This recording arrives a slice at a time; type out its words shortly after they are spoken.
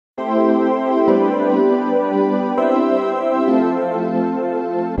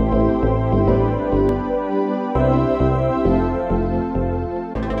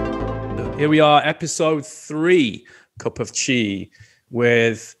Here we are, episode 3, Cup of Chi,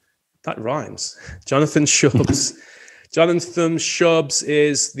 with, that rhymes, Jonathan Shubs. Jonathan Shubs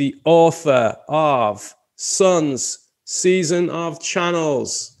is the author of Sun's Season of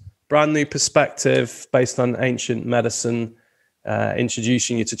Channels, brand new perspective based on ancient medicine,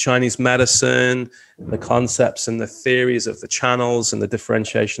 introducing you to Chinese medicine, the concepts and the theories of the channels and the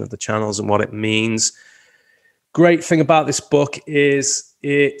differentiation of the channels and what it means. Great thing about this book is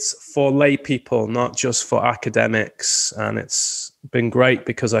it's for lay people, not just for academics. And it's been great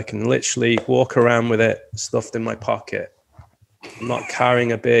because I can literally walk around with it stuffed in my pocket. I'm not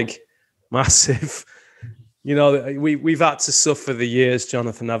carrying a big, massive, we've had to suffer the years,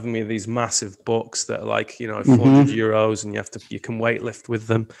 Jonathan, having me these massive books that are like, 400 euros and you can weightlift with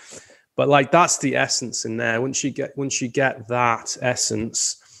them. But like, that's the essence in there. Once you get that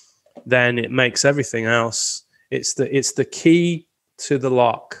essence, then it makes everything else. It's the key to the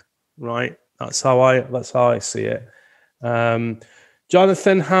lock, right? That's how I see it.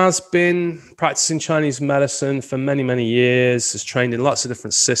 Jonathan has been practicing Chinese medicine for many, many years, has trained in lots of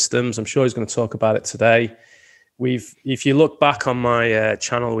different systems. I'm sure he's going to talk about it today. If you look back on my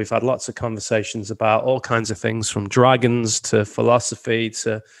channel, we've had lots of conversations about all kinds of things, from dragons to philosophy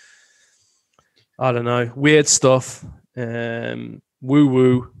to, I don't know, weird stuff,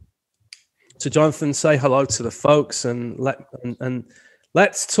 woo-woo. So Jonathan, say hello to the folks and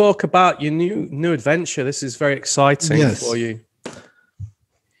let's talk about your new adventure. This is very exciting for you.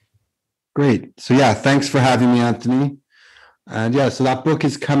 Great. So thanks for having me, Anthony. And so that book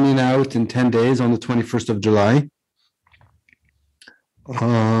is coming out in 10 days on the 21st of July.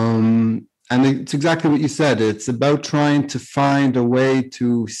 And it's exactly what you said. It's about trying to find a way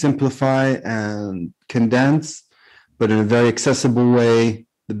to simplify and condense, but in a very accessible way,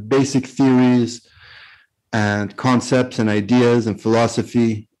 the basic theories and concepts and ideas and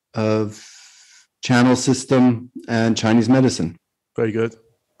philosophy of channel system and Chinese medicine. Very good.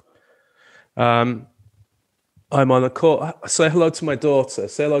 I'm on a call. Say hello to my daughter.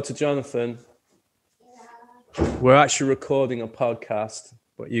 Say hello to Jonathan. Yeah. We're actually recording a podcast,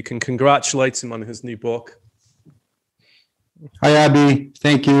 but you can congratulate him on his new book. Hi, Abby.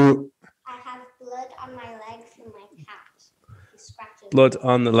 Thank you. I have blood on my leg from my cat. Blood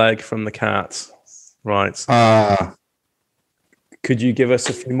on the leg from the cat. Yes. Right. Could you give us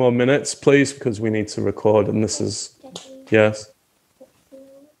a few more minutes, please? Because we need to record, and this is... Yes?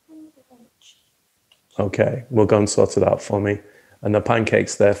 Okay, we'll go and sort it out for me. And the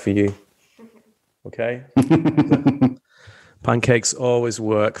pancake's there for you. Okay? Pancakes always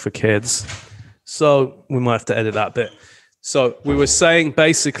work for kids. So we might have to edit that bit. So we were saying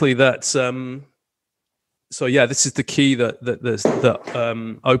basically that... this is the key that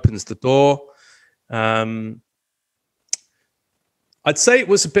opens the door. I'd say it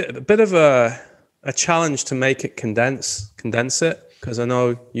was a bit of a challenge to make it condense it, because I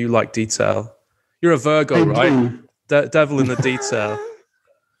know you like detail. You're a Virgo, right? Devil in the detail.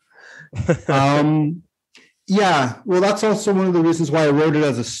 Well, that's also one of the reasons why I wrote it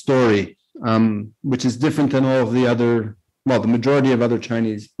as a story, which is different than all of the majority of other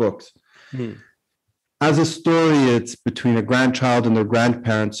Chinese books. As a story, it's between a grandchild and their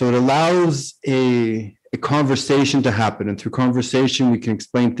grandparent. So it allows a conversation to happen. And through conversation, we can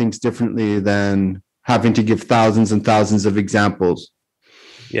explain things differently than having to give thousands and thousands of examples.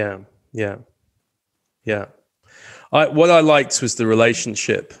 Yeah. What I liked was the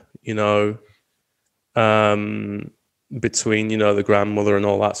relationship, between, the grandmother and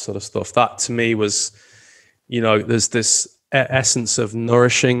all that sort of stuff. That to me was, there's this essence of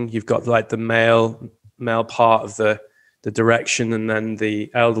nourishing. You've got like the male part of the direction, and then the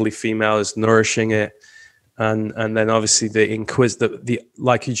elderly female is nourishing it, and then obviously the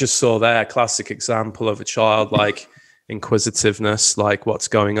like you just saw there, classic example of a child like inquisitiveness, like what's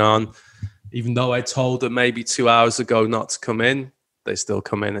going on. Even though I told them maybe 2 hours ago not to come in, they still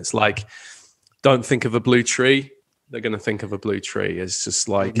come in. It's like, don't think of a blue tree. They're going to think of a blue tree. It's just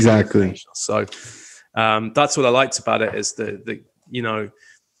like exactly. So that's what I liked about it, is there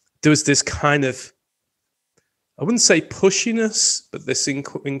was this kind of, I wouldn't say pushiness, but this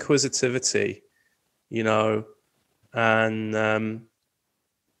inquisitivity, and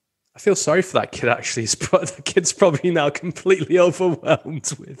I feel sorry for that kid, actually. The kid's probably now completely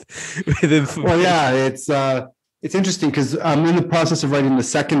overwhelmed with information. Well, it's interesting because I'm in the process of writing the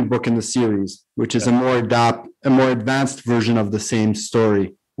second book in the series, which is a more advanced version of the same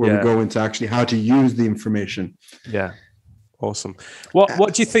story, where we go into actually how to use the information. Yeah, awesome.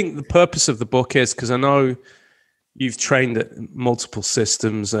 What do you think the purpose of the book is? Because I know you've trained at multiple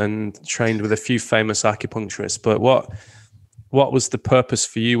systems and trained with a few famous acupuncturists, but what was the purpose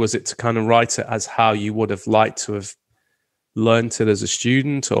for you? Was it to kind of write it as how you would have liked to have learned it as a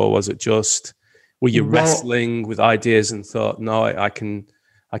student, or was it just, were you wrestling with ideas and thought, no, I can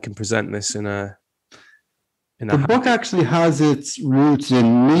present this in a the book actually has its roots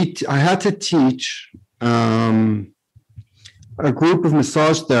in me. I had to teach a group of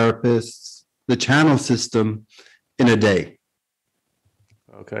massage therapists the channel system in a day.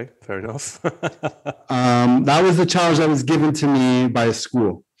 Okay, fair enough. That was the challenge that was given to me by a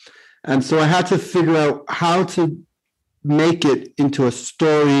school. And so I had to figure out how to make it into a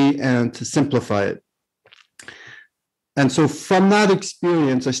story and to simplify it. And so from that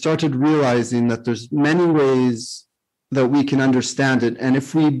experience, I started realizing that there's many ways that we can understand it. And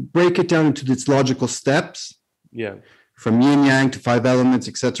if we break it down into its logical steps, from yin yang to 5 elements,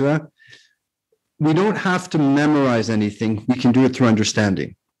 etc., we don't have to memorize anything. We can do it through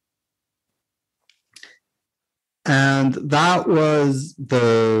understanding. And that was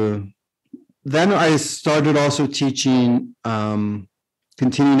then I started also teaching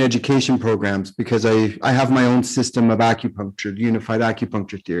continuing education programs, because I have my own system of acupuncture, unified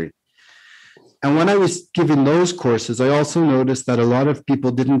acupuncture theory. And when I was giving those courses, I also noticed that a lot of people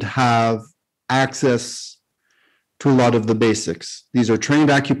didn't have access to a lot of the basics. These are trained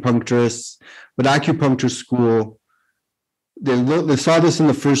acupuncturists, but acupuncture school, they saw this in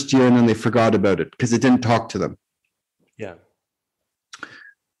the first year and then they forgot about it because it didn't talk to them. Yeah.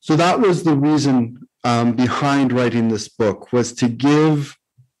 So that was the reason behind writing this book, was to give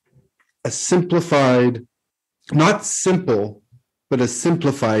a simplified, not simple, but a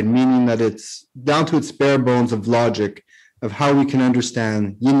simplified, meaning that it's down to its bare bones of logic of how we can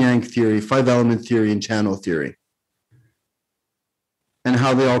understand yin-yang theory, 5 element theory, and channel theory, and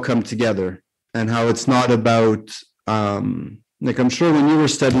how they all come together, and how it's not about, like I'm sure when you were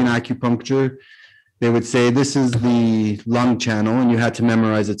studying acupuncture, they would say this is the lung channel and you had to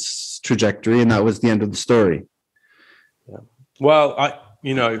memorize its trajectory, and that was the end of the story. Yeah. Well,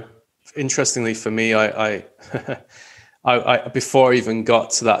 interestingly for me, I before I even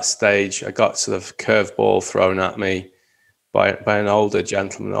got to that stage, I got sort of curveball thrown at me by an older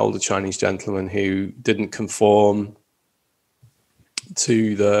Chinese gentleman who didn't conform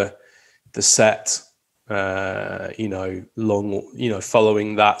to the set, following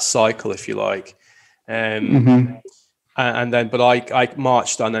that cycle, if you like. And then, but I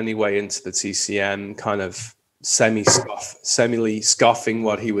marched on anyway into the TCM, kind of semi-scoffing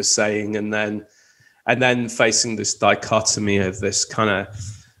what he was saying, and then facing this dichotomy of this kind of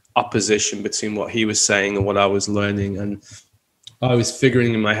opposition between what he was saying and what I was learning. And I was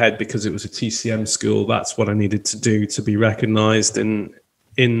figuring in my head, because it was a TCM school, that's what I needed to do to be recognized in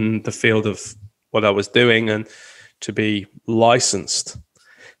the field of what I was doing and to be licensed.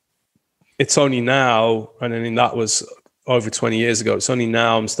 It's only now, and I mean, that was over 20 years ago, it's only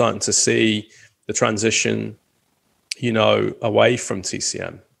now I'm starting to see the transition, away from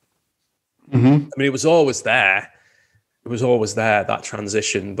TCM. I mean, it was always there. That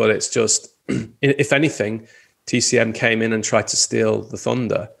transition, but it's just, if anything, TCM came in and tried to steal the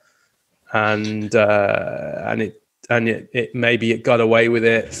thunder, and it maybe it got away with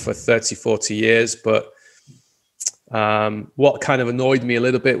it for 30, 40 years, but what kind of annoyed me a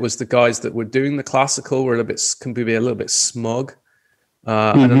little bit was the guys that were doing the classical were can be a little bit smug.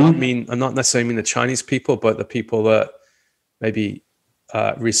 And I'm not necessarily mean the Chinese people, but the people that maybe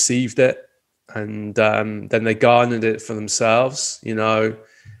received it and then they garnered it for themselves,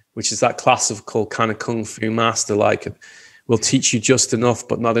 which is that classical kind of kung fu master, like, will teach you just enough,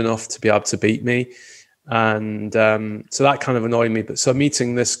 but not enough to be able to beat me. And so that kind of annoyed me. But so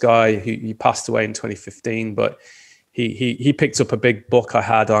meeting this guy, he passed away in 2015, but he picked up a big book I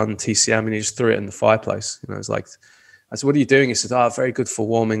had on TCM and he just threw it in the fireplace. It's like, I said, "What are you doing?" He said, very good for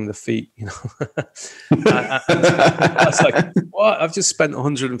warming the feet, and I was like, "What? I've just spent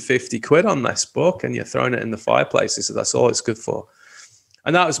 150 quid on this book and you're throwing it in the fireplace." He said, "That's all it's good for."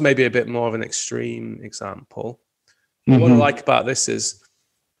 And that was maybe a bit more of an extreme example. What I like about this is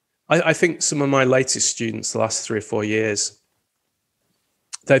I think some of my latest students, the last 3 or 4 years,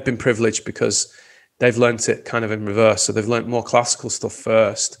 they've been privileged because they've learnt it kind of in reverse. So they've learnt more classical stuff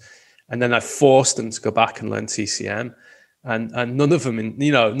first, and then I forced them to go back and learn TCM, and none of them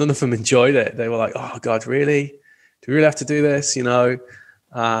enjoyed it. They were like, "Oh God, really? Do we really have to do this?" Some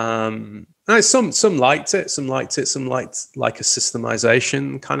liked it. Some liked like a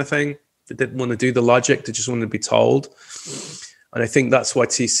systemization kind of thing. They didn't want to do the logic. They just wanted to be told. And I think that's why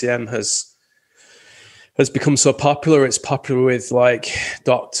TCM has become so popular. It's popular with like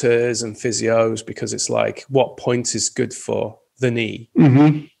doctors and physios, because it's like, what point is good for the knee?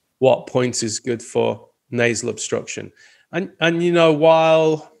 What point is good for nasal obstruction? And you know,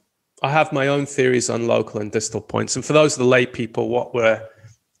 while I have my own theories on local and distal points, and for those of the lay people, what we're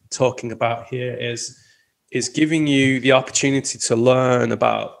talking about here is giving you the opportunity to learn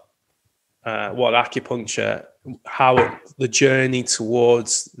about what acupuncture, the journey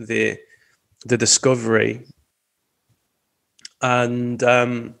towards the discovery, and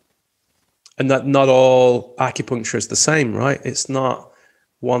that not all acupuncture is the same, right? It's not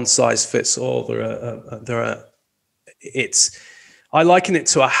one size fits all. I liken it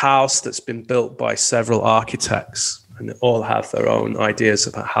to a house that's been built by several architects, and they all have their own ideas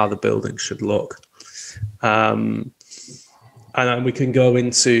about how the building should look. And then we can go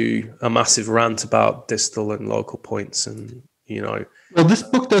into a massive rant about distal and local points, and you know. Well, this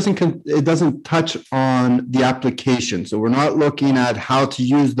book doesn't touch on the application, so we're not looking at how to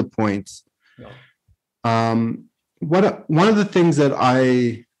use the points. No. One of the things that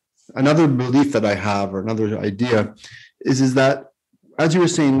another belief that I have, or another idea, is that, as you were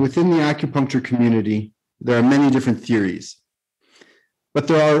saying, within the acupuncture community, there are many different theories, but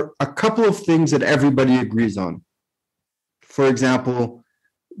there are a couple of things that everybody agrees on. For example,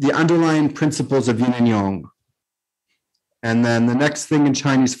 the underlying principles of yin and yang. And then the next thing in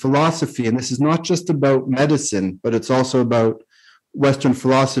Chinese philosophy, and this is not just about medicine, but it's also about Western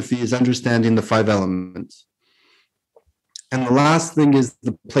philosophy, is understanding the 5 elements. And the last thing is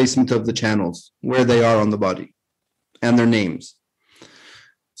the placement of the channels, where they are on the body, and their names.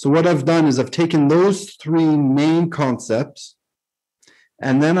 So what I've done is I've taken those 3 main concepts,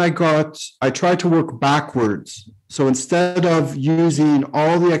 and then I tried to work backwards. So instead of using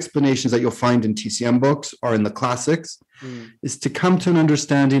all the explanations that you'll find in TCM books or in the classics, is to come to an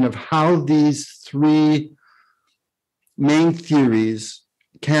understanding of how these 3 main theories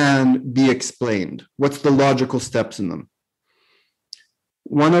can be explained. What's the logical steps in them?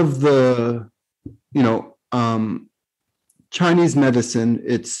 One of the, Chinese medicine,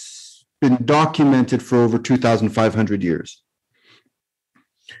 it's been documented for over 2,500 years.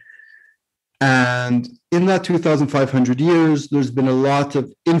 And in that 2,500 years, there's been a lot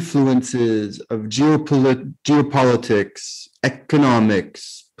of influences of geopolitics,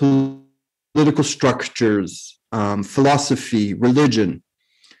 economics, political structures, philosophy, religion,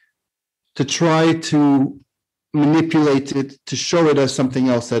 to try to manipulate it, to show it as something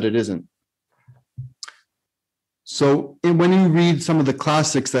else that it isn't. So when you read some of the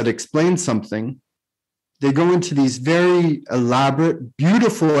classics that explain something, they go into these very elaborate,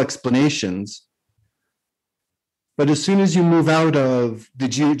 beautiful explanations. But as soon as you move out of the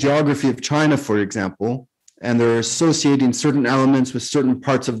geography of China, for example, and they're associating certain elements with certain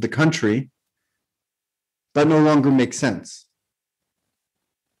parts of the country, that no longer makes sense.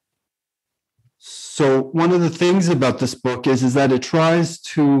 So one of the things about this book is that it tries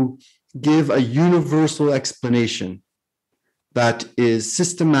to give a universal explanation that is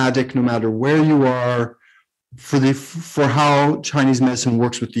systematic no matter where you are for how Chinese medicine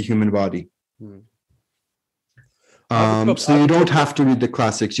works with the human body. So you don't have to read the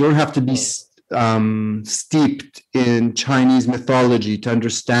classics. You don't have to be steeped in Chinese mythology to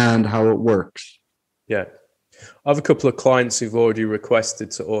understand how it works. Yeah. I have a couple of clients who've already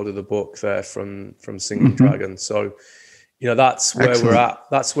requested to order the book there from Singing Dragon. So, that's where Excellent. We're at.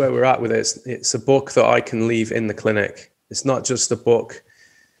 That's where we're at with it. It's a book that I can leave in the clinic. It's not just a book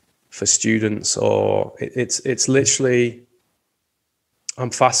for students, or it's literally, I'm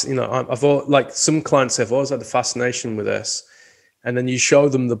like some clients have always had a fascination with this, and then you show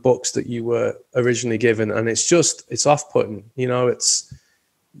them the books that you were originally given, and it's off-putting. It's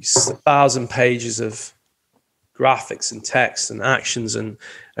 1,000 pages of graphics and text and actions and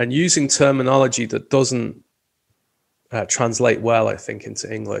using terminology that doesn't translate well, I think,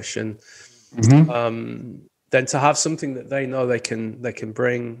 into English. And then to have something that they know they can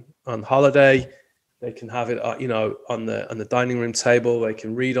bring on holiday, they can have it, on the dining room table, they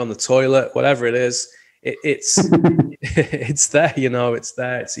can read on the toilet, whatever it is, it's it's there, it's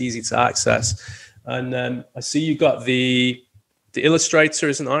there, it's easy to access. And I see you got the illustrator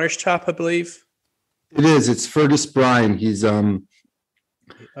is an Irish chap, I believe. It is. It's Fergus Bryan. He's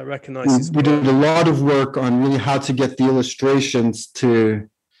I recognize his we did a lot of work on really how to get the illustrations to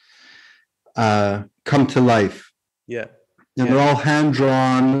come to life. Yeah. And they're all hand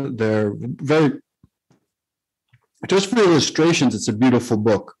drawn. They're very, just for illustrations, it's a beautiful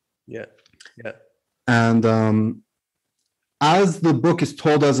book. Yeah. Yeah. And as the book is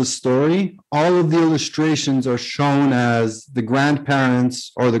told as a story, all of the illustrations are shown as the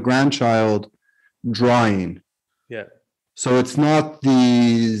grandparents or the grandchild drawing. Yeah. So it's not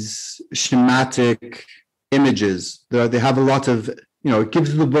these schematic images. They have a lot of, it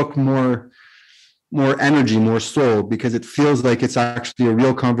gives the book more more energy, more soul, because it feels like it's actually a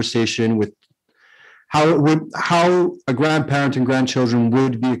real conversation with how a grandparent and grandchildren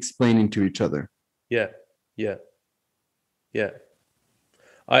would be explaining to each other. Yeah.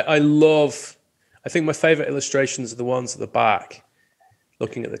 I think my favorite illustrations are the ones at the back,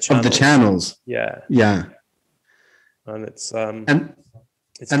 looking at the channels. Of the channels. Yeah. And it's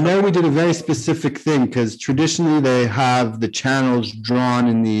and there we did a very specific thing, because traditionally they have the channels drawn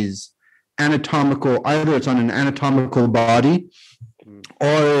in these anatomical, either it's on an anatomical body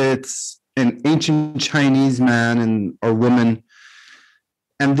or it's an ancient Chinese man or woman.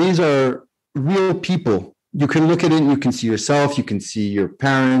 And these are real people. You can look at it and you can see yourself, you can see your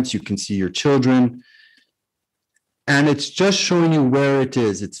parents, you can see your children. And it's just showing you where it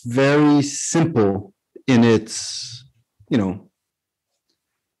is. It's very simple in its,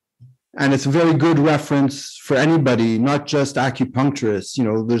 and it's a very good reference for anybody, not just acupuncturists.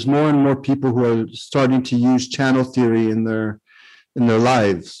 There's more and more people who are starting to use channel theory in their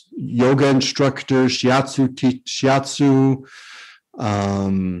lives. Yoga instructors, shiatsu,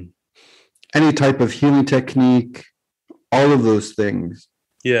 any type of healing technique, all of those things.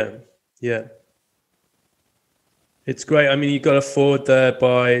 Yeah. It's great. I mean, you got a forward there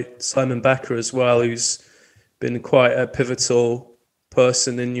by Simon Becker as well, who's been quite a pivotal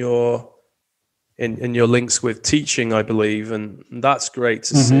person in your links with teaching, I believe, and that's great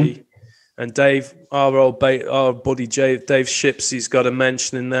to see. And Dave, our buddy Dave Ships, he's got a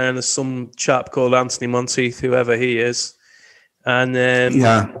mention in there, and there's some chap called Anthony Monteith, whoever he is, and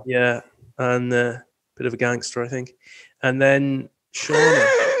and bit of a gangster, I think, and then Shana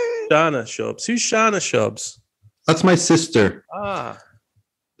Shubs. Who's Shana Shubs? That's my sister.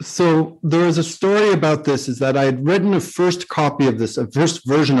 So there was a story about this, is that I had written a first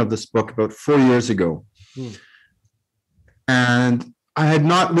version of this book about 4 years ago. And I had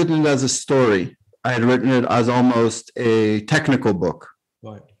not written it as a story. I had written it as almost a technical book.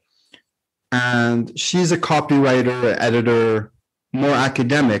 Right. And she's a copywriter, editor, more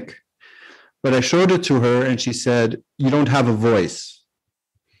academic. But I showed it to her and she said, "You don't have a voice."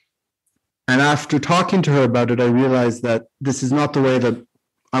 And after talking to her about it, I realized that this is not the way that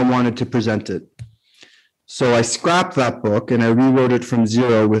I wanted to present it. So I scrapped that book and I rewrote it from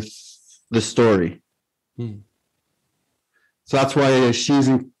zero with the story. So that's why she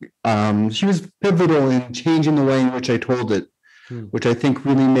was pivotal in changing the way in which I told it, which I think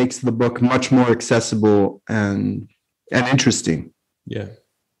really makes the book much more accessible and interesting. Yeah.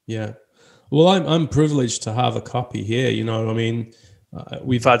 Well, I'm privileged to have a copy here. I mean,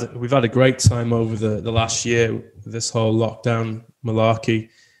 we've had a great time over the last year with this whole lockdown malarkey,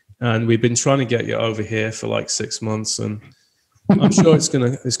 and we've been trying to get you over here for like 6 months, and I'm sure it's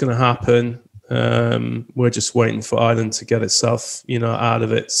gonna happen. We're just waiting for Ireland to get itself, out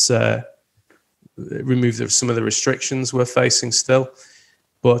of its remove some of the restrictions we're facing still.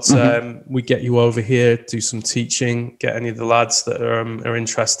 But we get you over here, do some teaching, get any of the lads that are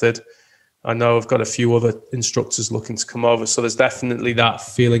interested. I know I've got a few other instructors looking to come over. So there's definitely that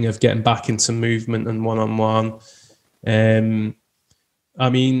feeling of getting back into movement and one-on-one. I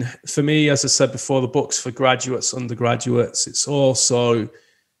mean, for me, as I said before, the book's for graduates, undergraduates. It's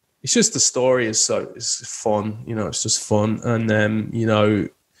just the story is fun. It's just fun. And,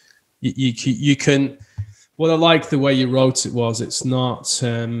 you can, what I like the way you wrote it was, it's not,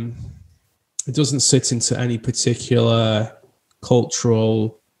 it doesn't sit into any particular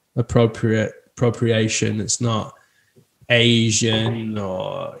cultural appropriation. It's not Asian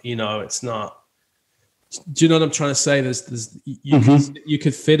or, it's not, do you know what I'm trying to say? You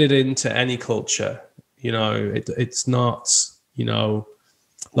could fit it into any culture, it's not,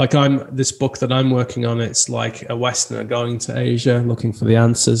 like this book that I'm working on, it's like a Westerner going to Asia looking for the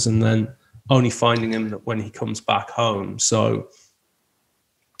answers and then only finding him when he comes back home. So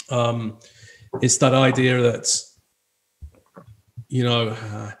it's that idea that,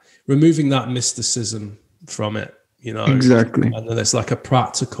 removing that mysticism from it, Exactly. And then there's like a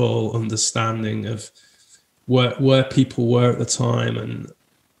practical understanding of where people were at the time.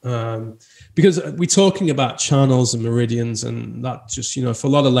 And because we're talking about channels and meridians, and that just, for a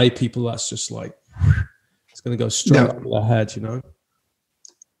lot of lay people, that's just like, it's going to go straight over their head,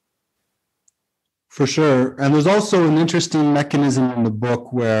 For sure. And there's also an interesting mechanism in the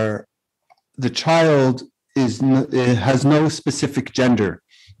book where the child has no specific gender.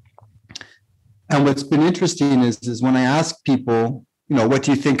 And what's been interesting is when I ask people, what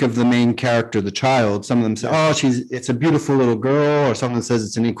do you think of the main character, the child? Some of them say, oh, it's a beautiful little girl, or someone says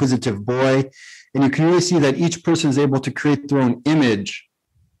it's an inquisitive boy. And you can really see that each person is able to create their own image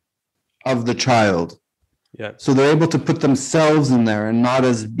of the child. Yeah. So they're able to put themselves in there and not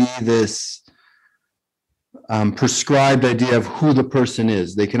as be this prescribed idea of who the person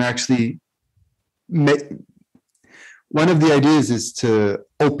is. They can actually make. One of the ideas is to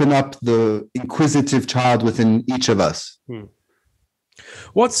open up the inquisitive child within each of us.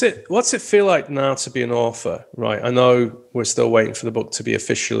 What's it feel like now to be an author? Right. I know we're still waiting for the book to be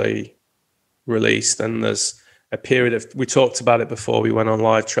officially released, and there's a period of, we talked about it before we went on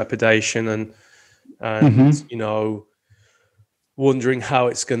live, trepidation and you know, wondering how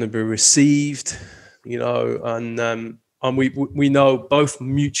it's going to be received, you know, and we know, both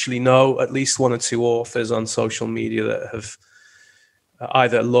mutually know at least one or two authors on social media that have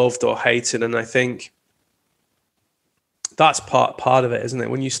either loved or hated. And I think that's part of it, isn't it?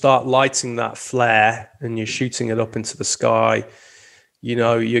 When you start lighting that flare and you're shooting it up into the sky, you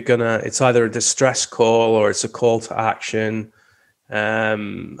know, it's either a distress call or it's a call to action. I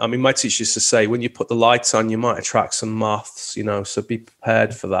mean, my teacher used to say, when you put the lights on, you might attract some moths, you know, so be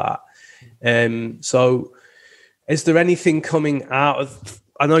prepared for that. So is there anything coming out of,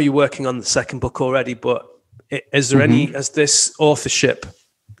 I know you're working on the second book already, but is there has this authorship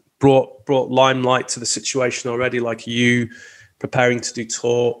brought limelight to the situation already? Like, are you preparing to do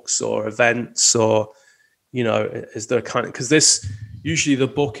talks or events, or, you know, is there kind of, because this, usually the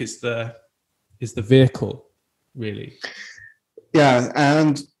book is the vehicle, really. Yeah,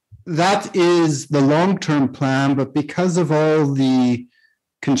 and that is the long-term plan, but because of all the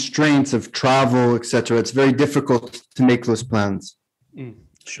constraints of travel, etc., it's very difficult to make those plans.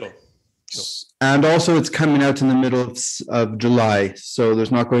 Sure. And also it's coming out in the middle of July, so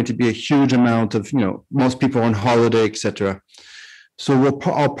there's not going to be a huge amount of, you know, most people on holiday, etc. So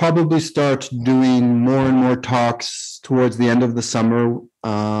I'll probably start doing more and more talks towards the end of the summer.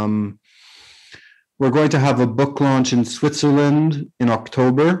 We're going to have a book launch in Switzerland in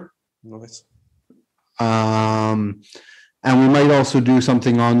October. Nice. And we might also do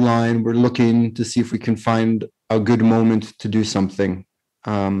something online. We're looking to see if we can find a good moment to do something.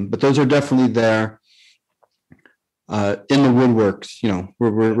 But those are definitely there in the woodworks. You know,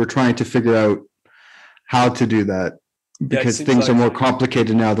 we're trying to figure out how to do that, because things are more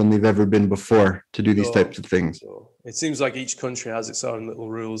complicated now than they've ever been before to do these types of things. Sure. It seems like each country has its own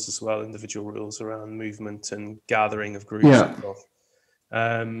little rules as well, individual rules around movement and gathering of groups. Yeah.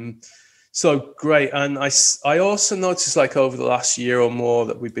 And stuff. So great. And I also noticed, like, over the last year or more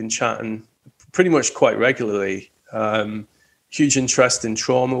that we've been chatting pretty much quite regularly, huge interest in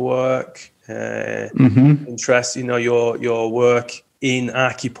trauma work, interest, you know, your work in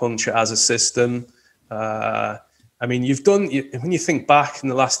acupuncture as a system. I mean, when you think back in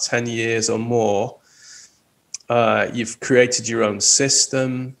the last 10 years or more, you've created your own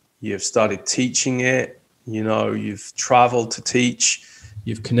system, you've started teaching it, you know, you've traveled to teach,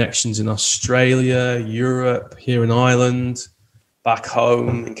 you've connections in Australia, Europe, here in Ireland, back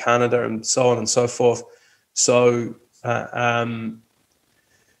home in Canada, and so on and so forth. So, I mean,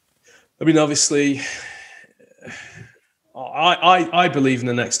 obviously, I believe in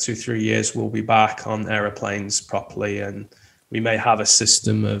the next 2-3 years we'll be back on aeroplanes properly, and we may have a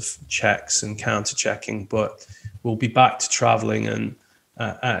system of checks and counter checking, but we'll be back to traveling.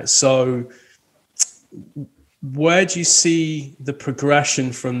 And so where do you see the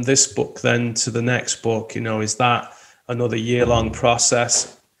progression from this book then to the next book? You know, is that another year-long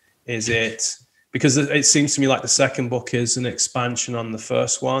process? Is it, because it seems to me like the second book is an expansion on the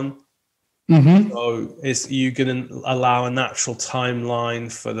first one. So is you going to allow a natural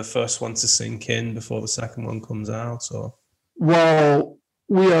timeline for the first one to sink in before the second one comes out? Or, well,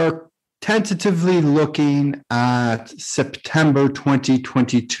 we are tentatively looking at September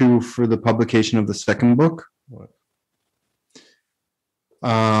 2022 for the publication of the second book. Right.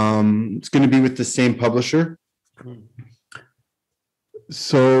 It's going to be with the same publisher.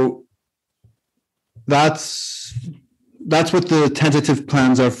 So that's what the tentative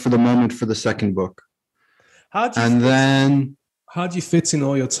plans are for the moment for the second book. How do you fit in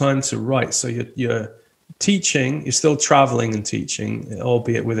all your time to write? So you're teaching, you're still traveling and teaching,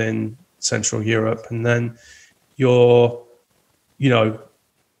 albeit within Central Europe, and then you're, you know,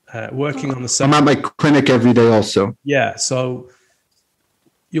 working on the second. I'm at my clinic every day also. Yeah, so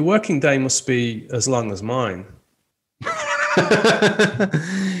your working day must be as long as mine.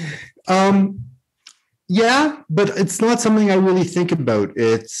 Yeah, but it's not something I really think about.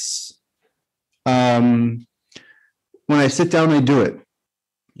 It's when I sit down, I do it.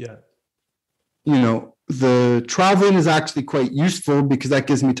 Yeah. You know, the traveling is actually quite useful because that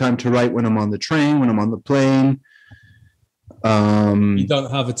gives me time to write when I'm on the train, when I'm on the plane. You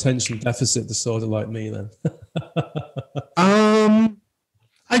don't have attention deficit disorder like me then.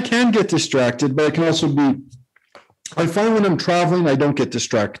 I can get distracted, but I can also I find when I'm traveling, I don't get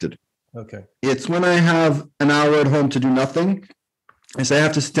distracted. Okay. It's when I have an hour at home to do nothing, and say I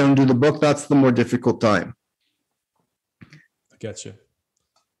have to sit down and do the book, that's the more difficult time. I get you.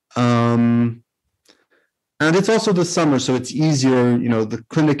 And it's also the summer, so it's easier. The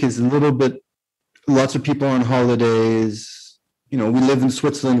clinic is a little bit, lots of people on holidays. We live in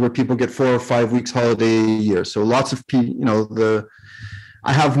Switzerland where people get 4 or 5 weeks holiday a year. So lots of people,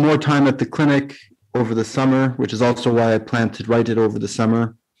 I have more time at the clinic over the summer, which is also why I plan to write it over the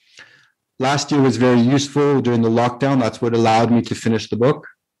summer. Last year was very useful during the lockdown. That's what allowed me to finish the book.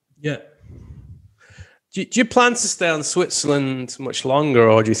 Yeah. Do you plan to stay in Switzerland much longer,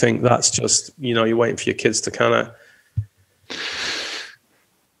 or do you think that's just, you're waiting for your kids to kind of...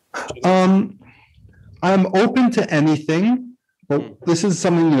 I'm open to anything, but this is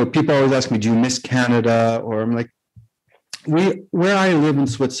something, people always ask me, do you miss Canada? Or I'm like, where I live in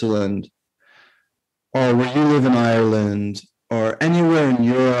Switzerland, or where you live in Ireland, or anywhere in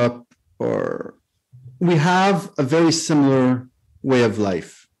Europe, or we have a very similar way of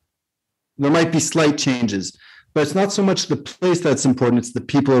life. There might be slight changes, but it's not so much the place that's important, it's the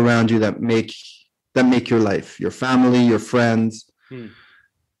people around you that make your life, your family, your friends.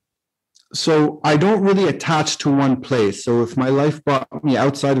 So I don't really attach to one place. So if my life brought me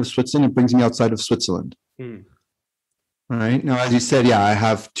outside of Switzerland, it brings me outside of Switzerland. Right now, as you said, I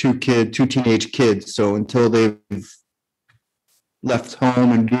have two teenage kids. So until they've left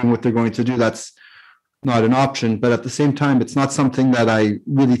home and doing what they're going to do, that's not an option. But at the same time, it's not something that I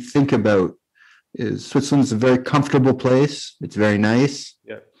really think about. Switzerland's a very comfortable place. It's very nice.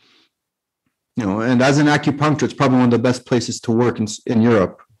 Yeah. And as an acupuncturist, it's probably one of the best places to work in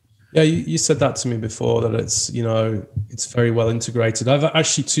Europe. Yeah, you said that to me before, that it's, it's very well integrated. I've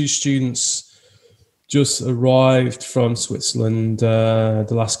actually 2 students just arrived from Switzerland the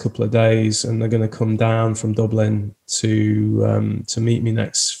last couple of days, and they're going to come down from Dublin to meet me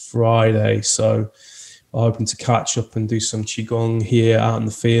next Friday. So I'm hoping to catch up and do some qigong here out in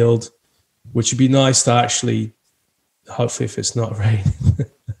the field, which would be nice to actually, hopefully if it's not raining,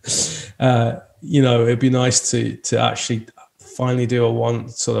 it'd be nice to actually finally do a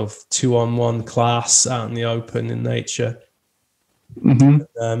 2-on-1 class out in the open in nature.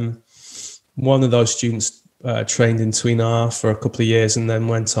 One of those students trained in tui-na for a couple of years and then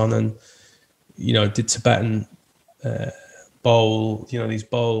went on and, did Tibetan bowl, these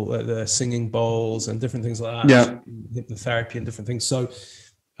the singing bowls and different things like that. Yeah. Hypnotherapy and different things. So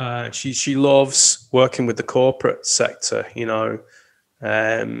she loves working with the corporate sector,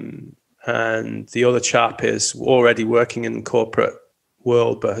 and the other chap is already working in the corporate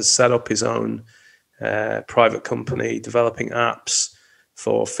world, but has set up his own private company developing apps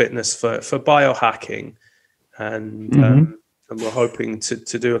for fitness, for biohacking. And we're hoping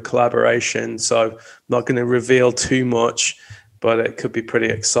to do a collaboration. So I'm not going to reveal too much, but it could be pretty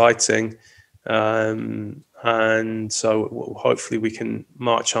exciting. And so hopefully we can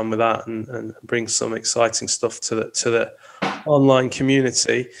march on with that and bring some exciting stuff to the online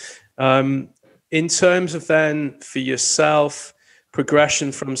community. In terms of then for yourself,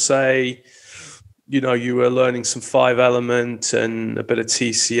 progression from, say, you were learning some 5-element and a bit of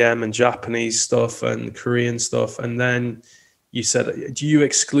TCM and Japanese stuff and Korean stuff, and then you said, do you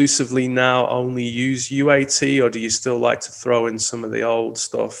exclusively now only use UAT, or do you still like to throw in some of the old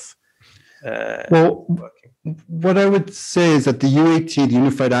stuff? What I would say is that the UAT, the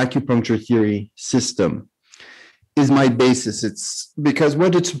Unified Acupuncture Theory system, is my basis. It's because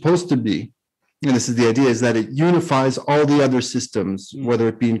what it's supposed to be, and this is the idea, is that it unifies all the other systems, whether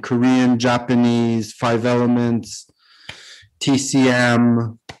it be in Korean, Japanese, 5 elements,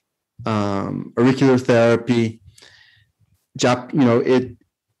 TCM, auricular therapy.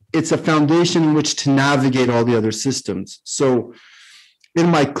 It's a foundation in which to navigate all the other systems. So in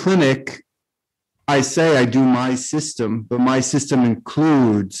my clinic, I say I do my system, but my system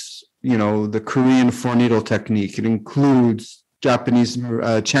includes, the Korean 4-needle technique. It includes Japanese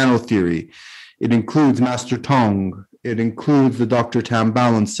channel theory. It includes Master Tong. It includes the Dr. Tam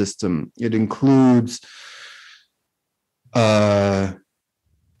balance system. It includes traditional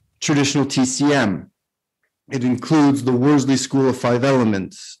TCM. It includes the Worsley School of 5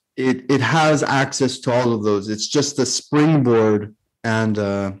 Elements. It has access to all of those. It's just a springboard and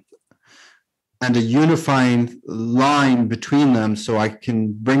a unifying line between them, so I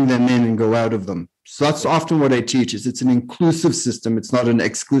can bring them in and go out of them. So that's often what I teach. It's an inclusive system. It's not an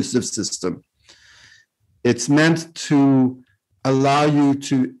exclusive system. It's meant to allow you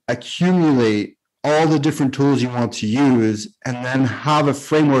to accumulate all the different tools you want to use and then have a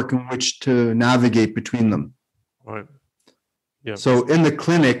framework in which to navigate between them. Right. Yeah. So in the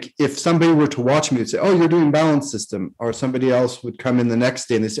clinic, if somebody were to watch me, they'd say, "Oh, you're doing balance system," or somebody else would come in the next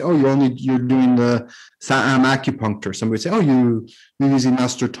day and they say, "Oh, you're doing the Sa'am acupuncture." Somebody would say, "Oh, you're using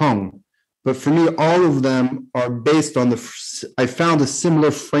Master Tong." But for me, all of them are based on I found a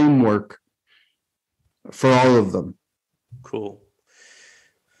similar framework for all of them. Cool.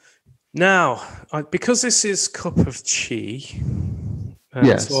 Now, because this is Cup of Chi, and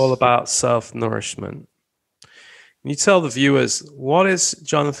Yes. it's all about self-nourishment, can you tell the viewers, what is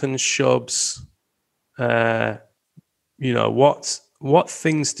Jonathan Shubs, what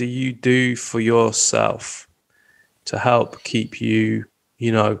things do you do for yourself to help keep you,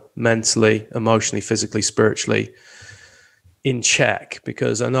 mentally, emotionally, physically, spiritually in check?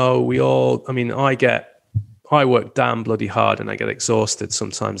 Because I know I work damn bloody hard and I get exhausted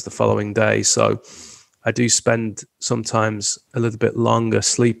sometimes the following day. So I do spend sometimes a little bit longer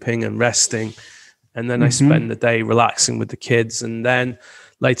sleeping and resting. And then I spend the day relaxing with the kids. And then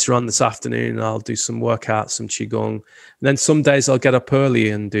later on this afternoon, I'll do some workouts, some Qigong. And then some days I'll get up early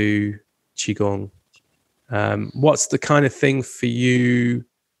and do Qigong. What's the kind of thing for you,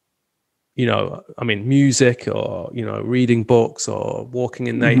 music or, reading books or walking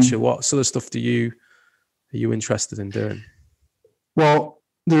in nature? What sort of stuff are you interested in doing? Well,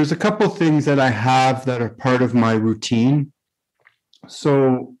 there's a couple of things that I have that are part of my routine.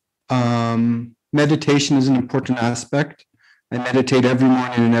 So meditation is an important aspect. I meditate every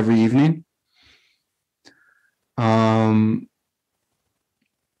morning and every evening. I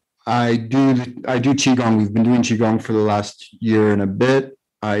do Qigong. We've been doing Qigong for the last year and a bit.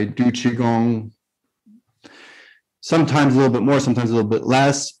 I do Qigong sometimes a little bit more, sometimes a little bit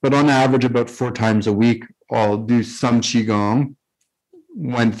less, but on average about 4 times a week, I'll do some Qigong.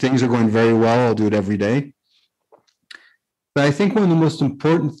 When things are going very well, I'll do it every day. But I think one of the most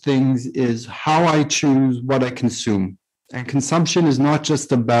important things is how I choose what I consume. And consumption is not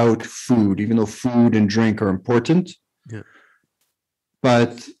just about food, even though food and drink are important. Yeah.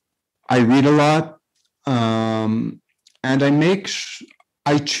 But I read a lot, and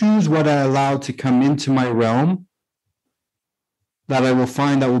I choose what I allow to come into my realm that I will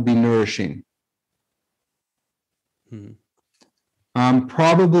find that will be nourishing.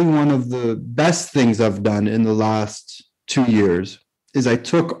 Probably one of the best things I've done in the last 2 years is I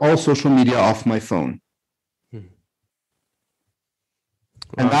took all social media off my phone.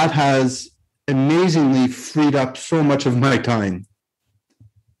 And that has amazingly freed up so much of my time.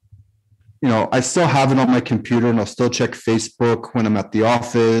 I still have it on my computer and I'll still check Facebook when I'm at the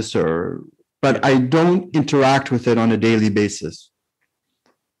office, but I don't interact with it on a daily basis.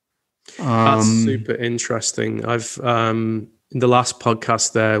 That's super interesting. I've in the last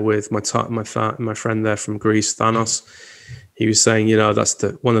podcast there with my friend there from Greece, Thanos, he was saying, that's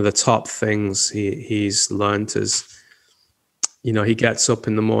one of the top things he's learned is, he gets up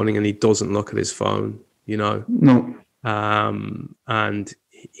in the morning and he doesn't look at his phone, No. And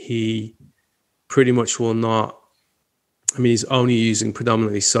he pretty much will not. He's only using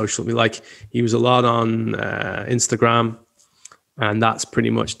predominantly social. Like he was a lot on Instagram, and that's pretty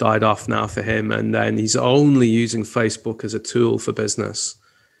much died off now for him. And then he's only using Facebook as a tool for business.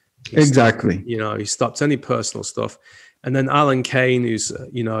 Exactly. He stopped any personal stuff. And then Alan Kane, who's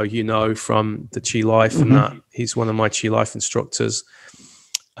from the Chi Life, and that he's one of my Chi Life instructors.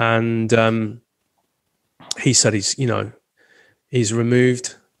 And he said he's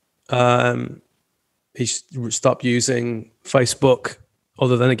removed. He's stopped using Facebook,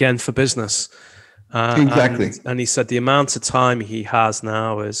 other than again for business. Exactly. And he said the amount of time he has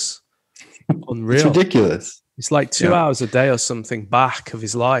now is unreal. It's ridiculous. It's like 2 hours a day or something back of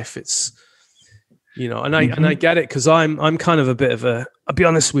his life. It's, and I get it, because I'm kind of a bit of I'll be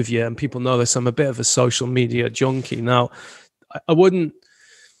honest with you, and people know this, I'm a bit of a social media junkie. Now, I wouldn't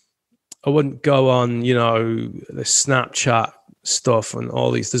go on, the Snapchat stuff and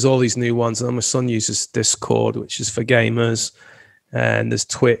there's all these new ones. And my son uses Discord, which is for gamers, and there's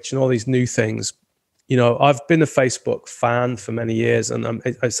Twitch and all these new things. I've been a Facebook fan for many years, and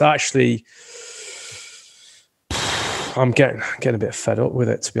it's actually, I'm getting a bit fed up with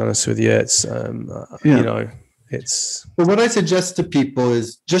it, to be honest with you. It's, it's. But what I suggest to people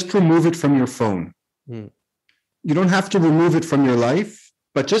is just remove it from your phone. You don't have to remove it from your life,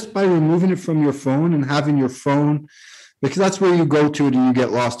 but just by removing it from your phone and having your phone, because that's where you go to it and you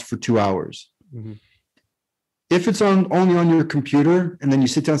get lost for 2 hours. If it's only on your computer and then you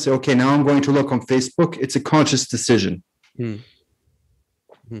sit down and say, okay, now I'm going to look on Facebook, it's a conscious decision. Now,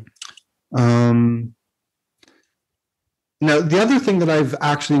 the other thing that I've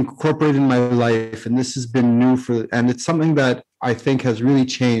actually incorporated in my life, and this has been new and it's something that I think has really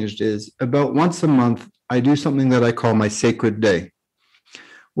changed, is about once a month, I do something that I call my sacred day,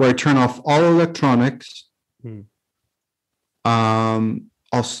 where I turn off all electronics.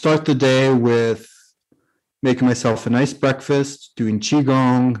 I'll start the day with making myself a nice breakfast, doing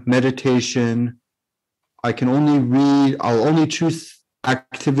qigong, meditation. I'll only choose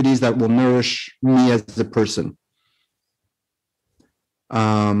activities that will nourish me as a person.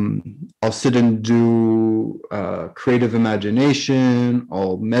 I'll sit and do creative imagination,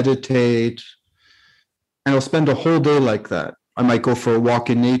 I'll meditate, and I'll spend a whole day like that. I might go for a walk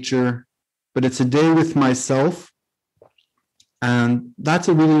in nature, but it's a day with myself. And that's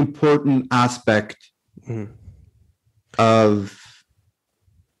a really important aspect of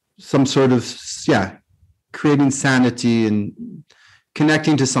some sort of, creating sanity and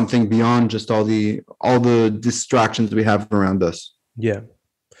connecting to something beyond just all the distractions we have around us. Yeah.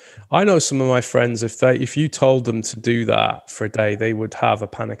 I know some of my friends, if you told them to do that for a day, they would have a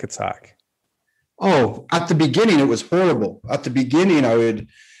panic attack. Oh, at the beginning, it was horrible. At the beginning, I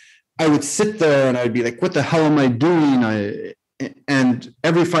would sit there and I'd be like, what the hell am I doing? And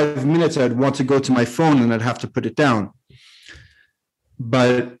every 5 minutes I'd want to go to my phone and I'd have to put it down.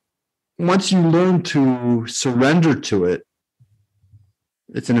 But once you learn to surrender to it,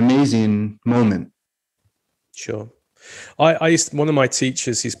 it's an amazing moment. Sure. One of my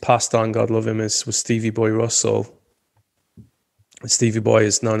teachers, he's passed on, God love him, was Stevie Boy Russell. Stevie Boy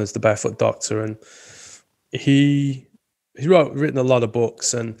is known as the Barefoot Doctor, and he's written a lot of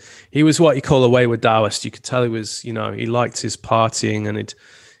books, and he was what you call a wayward Taoist. You could tell he was, he liked his partying, and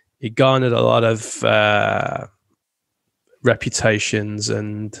he garnered a lot of reputations,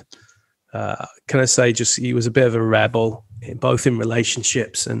 and can I say, just he was a bit of a rebel, both in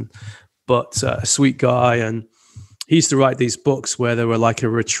relationships but a sweet guy. And he used to write these books where they were like a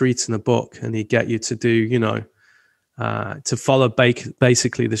retreat in a book, and he'd get you to do, to follow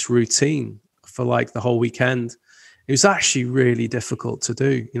basically this routine for like the whole weekend. It was actually really difficult to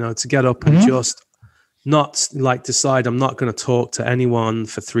do, to get up and just not like decide I'm not going to talk to anyone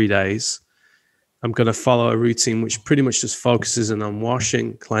for 3 days. I'm going to follow a routine which pretty much just focuses on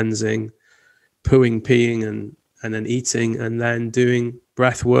washing, cleansing, pooing, peeing, and then eating, and then doing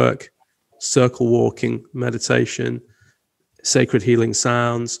breath work, circle walking, meditation, sacred healing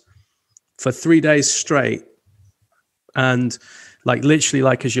sounds for 3 days straight. And like literally,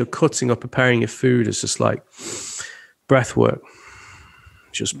 like as you're cutting or preparing your food, it's just like breath work,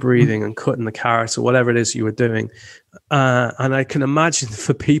 just breathing and cutting the carrot or whatever it is you were doing. And I can imagine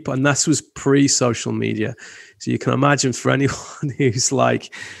for people, and this was pre-social media, so you can imagine for anyone who's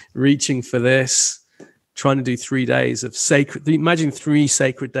like reaching for this, trying to do 3 days of sacred, imagine 3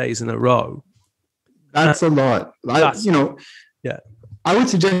 sacred days in a row. That's a lot. Yeah. I would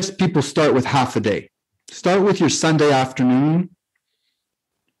suggest people start with half a day. Start with your Sunday afternoon,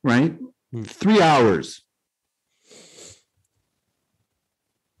 right? 3 hours.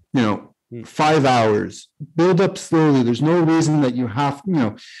 5 hours. Build up slowly. There's no reason that you have,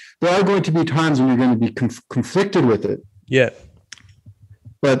 there are going to be times when you're going to be conflicted with it. Yeah.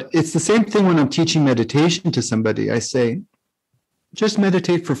 But it's the same thing when I'm teaching meditation to somebody. I say, just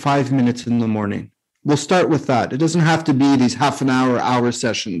meditate for 5 minutes in the morning. We'll start with that. It doesn't have to be these half an hour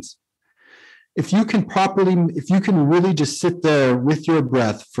sessions. If you can really just sit there with your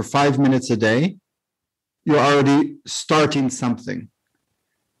breath for 5 minutes a day, you're already starting something.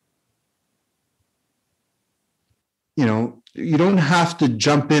 You don't have to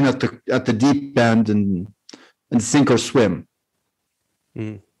jump in at the deep end and sink or swim.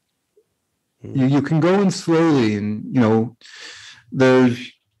 You can go in slowly, and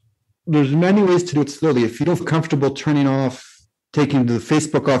there's many ways to do it slowly. If you don't feel comfortable taking the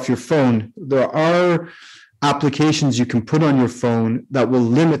Facebook off your phone, there are applications you can put on your phone that will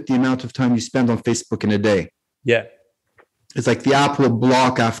limit the amount of time you spend on Facebook in a day. Yeah. It's like the app will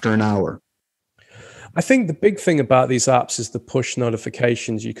block after an hour. I think the big thing about these apps is the push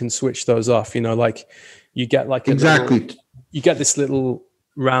notifications. You can switch those off, like you get like you get this little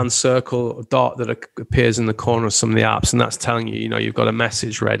round circle or dot that appears in the corner of some of the apps, and that's telling you, you've got a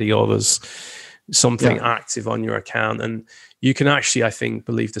message ready or there's something active on your account. And you can actually, I think,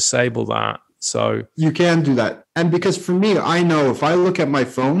 disable that. So you can do that. And because for me, I know if I look at my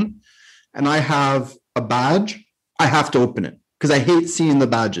phone and I have a badge, I have to open it because I hate seeing the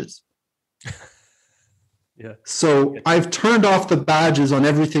badges. Yeah. So I've turned off the badges on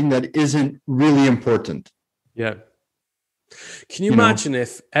everything that isn't really important. Yeah. Can you imagine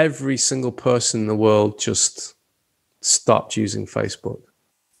if every single person in the world just stopped using Facebook?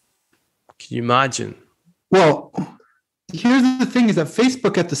 Can you imagine? Well, here's the thing is that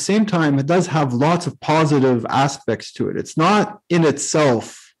Facebook at the same time, it does have lots of positive aspects to it. It's not in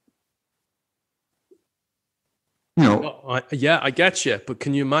itself You know, I get you. But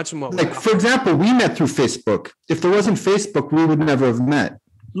can you imagine what? Like, for example, we met through Facebook. If there wasn't Facebook, we would never have met.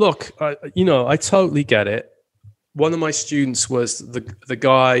 Look, I totally get it. One of my students was the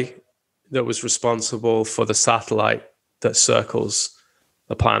guy that was responsible for the satellite that circles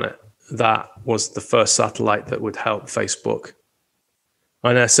the planet. That was the first satellite that would help Facebook.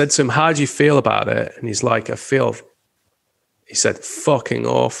 And I said to him, how do you feel about it? And he's like, he said, fucking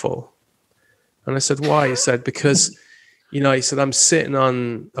awful. And I said, why? He said, because, he said, I'm sitting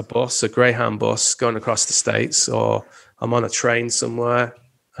on a bus, a Greyhound bus going across the States, or I'm on a train somewhere,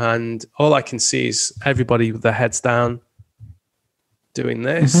 and all I can see is everybody with their heads down doing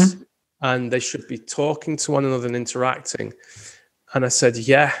this, and they should be talking to one another and interacting. And I said,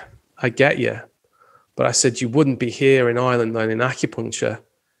 yeah, I get you. But I said, you wouldn't be here in Ireland learning acupuncture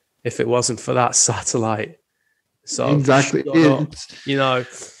if it wasn't for that satellite. So exactly.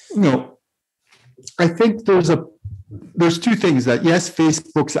 I think there's two things that, yes,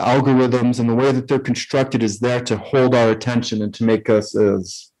 Facebook's algorithms and the way that they're constructed is there to hold our attention and to make us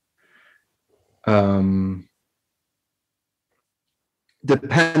as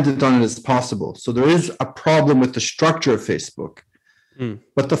dependent on it as possible. So there is a problem with the structure of Facebook,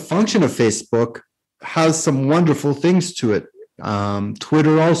 but the function of Facebook has some wonderful things to it.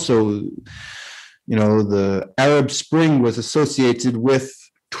 Twitter also, the Arab Spring was associated with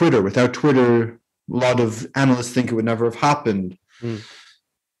Twitter. Without Twitter, a lot of analysts think it would never have happened.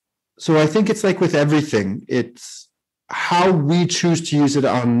 So I think it's like with everything, it's how we choose to use it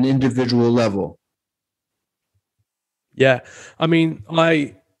on an individual level. Yeah. I mean,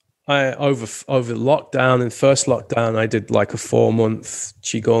 I over lockdown, in first lockdown, I did like a 4-month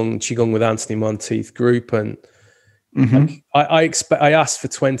Qigong with Anthony Monteith group. And I asked for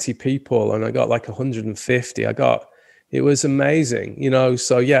 20 people and I got like 150. It was amazing,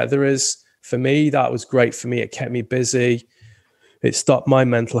 so yeah, for me, that was great for me. It kept me busy. It stopped my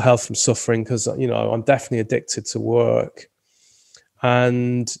mental health from suffering because, I'm definitely addicted to work.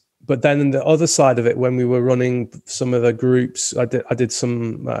 But then on the other side of it, when we were running some of the groups, I did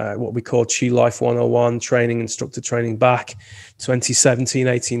some what we call Chi Life 101 training, instructor training back 2017,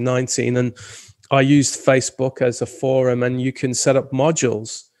 18, 19. And I used Facebook as a forum, and you can set up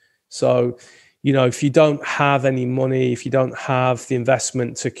modules. So, if you don't have any money, if you don't have the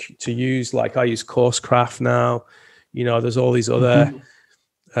investment to use, like I use CourseCraft now, there's all these other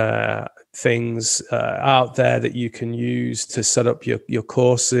things out there that you can use to set up your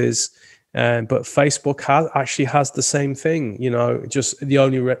courses. But Facebook actually has the same thing, just the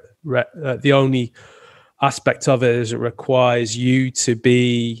only aspect of it is it requires you to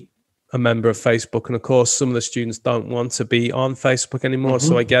be a member of Facebook. And of course, some of the students don't want to be on Facebook anymore.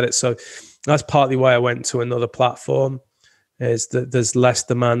 So I get it. So that's partly why I went to another platform, is that there's less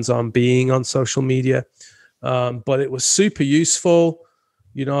demands on being on social media. But it was super useful.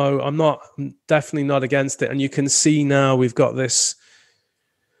 I'm definitely not against it. And you can see now we've got this,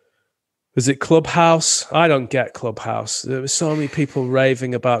 is it Clubhouse? I don't get Clubhouse. There were so many people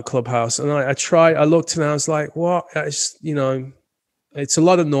raving about Clubhouse. And I looked and I was like, what? It's a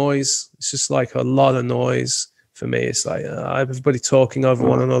lot of noise. It's just like a lot of noise for me. It's like everybody talking over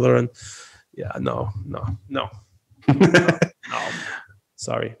one another. And yeah, no.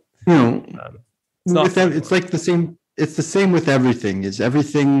 Sorry. It's like the same. It's the same with everything.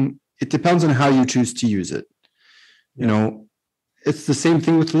 It depends on how you choose to use it. It's the same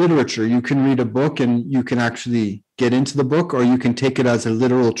thing with literature. You can read a book and you can actually get into the book, or you can take it as a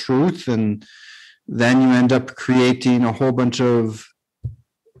literal truth, and then you end up creating a whole bunch of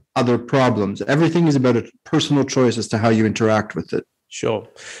other problems. Everything is about a personal choice as to how you interact with it. Sure.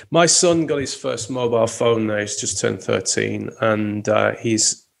 My son got his first mobile phone now. He's just turned 13, and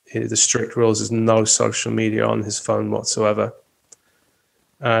the strict rules is no social media on his phone whatsoever.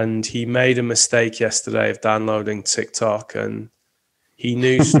 And he made a mistake yesterday of downloading TikTok, and he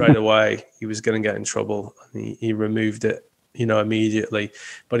knew straight away he was going to get in trouble. And he removed it, immediately.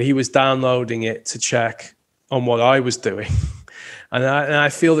 But he was downloading it to check on what I was doing. And I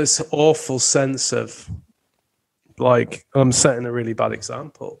feel this awful sense of like I'm setting a really bad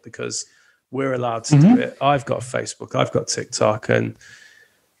example because we're allowed to do it. I've got Facebook, I've got TikTok, and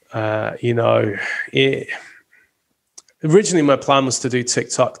originally my plan was to do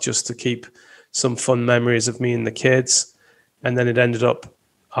TikTok just to keep some fun memories of me and the kids. And then it ended up,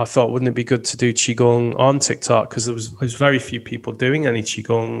 I thought, wouldn't it be good to do Qigong on TikTok? Because there was very few people doing any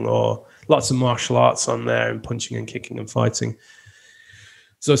Qigong or lots of martial arts on there and punching and kicking and fighting.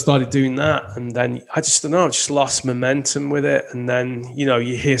 So I started doing that, and then I just lost momentum with it. And then,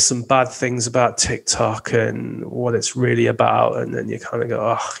 you hear some bad things about TikTok and what it's really about. And then you kind of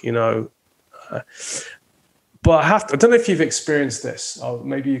go, But I don't know if you've experienced this, or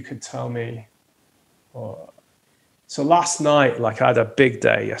maybe you could tell me. So last night, like I had a big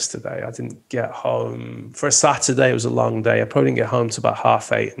day yesterday. I didn't get home. For a Saturday, it was a long day. I probably didn't get home till about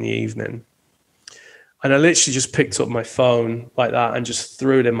 8:30 in the evening. And I literally just picked up my phone like that and just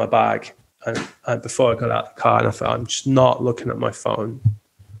threw it in my bag. And before I got out of the car, and I thought, I'm just not looking at my phone.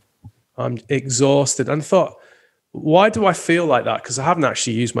 I'm exhausted. And I thought, why do I feel like that? Because I haven't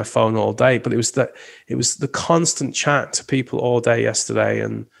actually used my phone all day, but it was the constant chat to people all day yesterday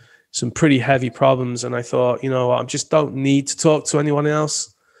and some pretty heavy problems. And I thought, you know what, I just don't need to talk to anyone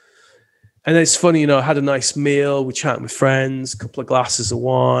else. And it's funny, you know, I had a nice meal, we chatted with friends, a couple of glasses of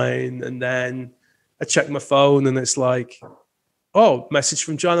wine, and then I checked my phone and it's like, oh, message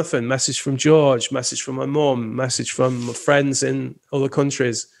from Jonathan, message from George, message from my mom, message from my friends in other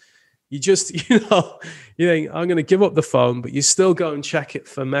countries. You just, you know, you think, I'm going to give up the phone, but you still go and check it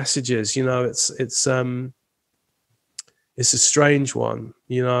for messages. You know, it's a strange one,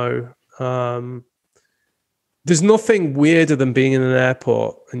 you know. There's nothing weirder than being in an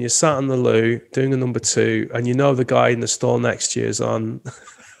airport and you're sat on the loo doing a number 2 and you know the guy in the stall next to you is on,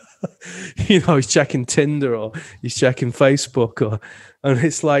 you know, he's checking Tinder or he's checking Facebook and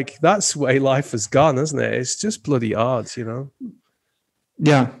it's like, that's the way life has gone, isn't it? It's just bloody odd, you know?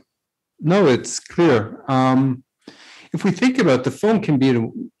 Yeah. No, it's clear. If we think about it, the phone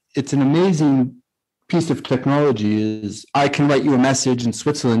it's an amazing piece of technology. Is I can write you a message in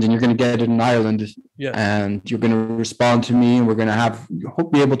Switzerland and you're going to get it in Ireland, yeah, and you're going to respond to me and we're going to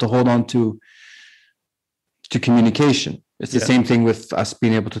be able to hold on to communication. It's the same thing with us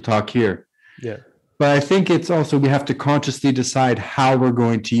being able to talk here. Yeah. But I think it's also, we have to consciously decide how we're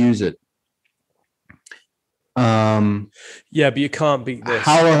going to use it. Yeah, but you can't beat this.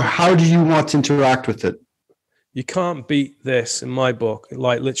 How do you want to interact with it? You can't beat this in my book.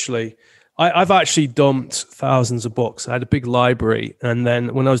 Like literally, I've actually dumped thousands of books. I had a big library, and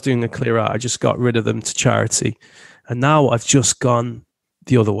then when I was doing a clear out, I just got rid of them to charity. And now I've just gone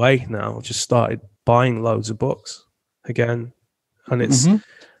the other way. Now I've just started buying loads of books again. And it's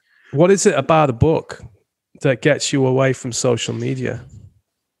what is it about a book that gets you away from social media?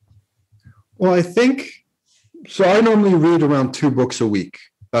 Well, I think so. I normally read around 2 books a week.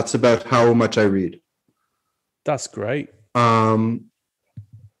 That's about how much I read. That's great.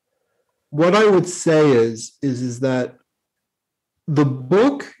 What I would say is that the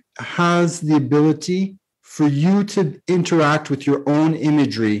book has the ability for you to interact with your own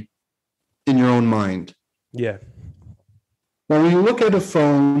imagery in your own mind. Yeah. When you look at a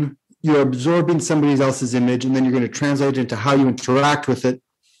phone, you're absorbing somebody else's image, and then you're going to translate it into how you interact with it.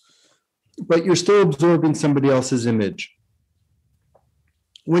 But you're still absorbing somebody else's image.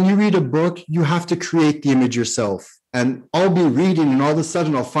 When you read a book, you have to create the image yourself. And I'll be reading, and all of a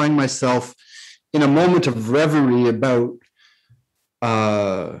sudden I'll find myself in a moment of reverie about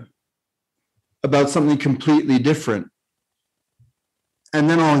something completely different. And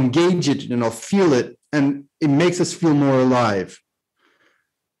then I'll engage it and I'll feel it, and it makes us feel more alive.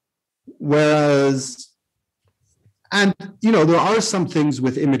 Whereas, and you know, there are some things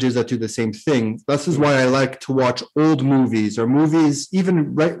with images that do the same thing. This is why I like to watch old movies or movies,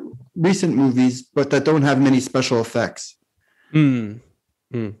 even recent movies, but that don't have many special effects. As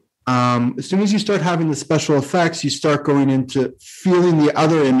soon as you start having the special effects, you start going into feeling the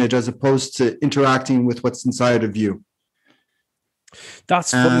other image as opposed to interacting with what's inside of you.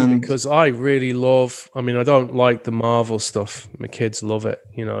 That's funny because I really love, I mean, I don't like the Marvel stuff. My kids love it,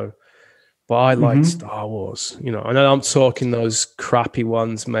 you know, but I like Star Wars, you know, and I'm talking those crappy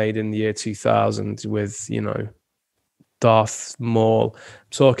ones made in the year 2000 with, you know, Darth Maul. I'm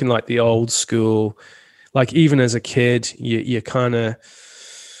talking like the old school, like even as a kid, you kind of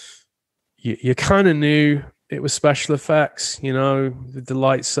knew it was special effects, you know, the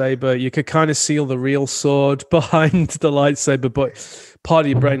lightsaber. You could kind of see the real sword behind the lightsaber, but part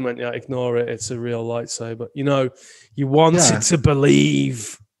of your brain went, yeah, ignore it. It's a real lightsaber. You know, you wanted to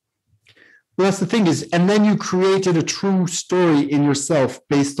believe. Well, that's the thing is, and then you created a true story in yourself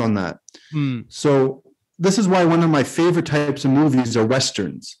based on that. So this is why one of my favorite types of movies are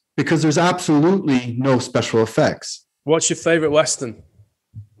Westerns, because there's absolutely no special effects. What's your favorite Western?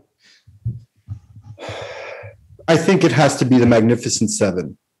 I think it has to be The Magnificent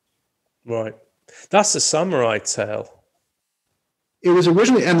Seven. Right. That's a samurai tale. It was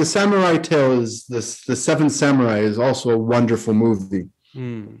originally, and The Samurai Tale is the Seven Samurai is also a wonderful movie.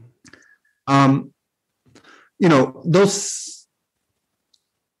 You know, those,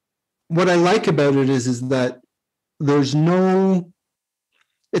 what I like about it is that there's no,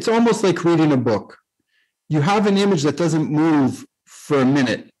 it's almost like reading a book. You have an image that doesn't move for a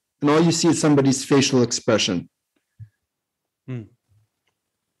minute, and all you see is somebody's facial expression.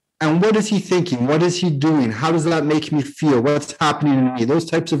 And what is he thinking? What is he doing? How does that make me feel? What's happening to me? Those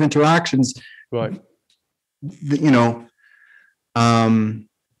types of interactions, Right.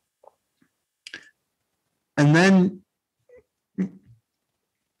 And then,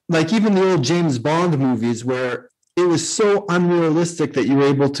 like even the old James Bond movies where it was so unrealistic that you were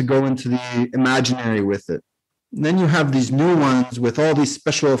able to go into the imaginary with it. And then you have these new ones with all these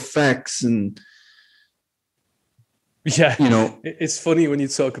special effects and, yeah, it's funny when you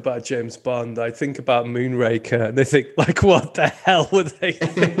talk about James Bond. I think about Moonraker, and they think like, what the hell were they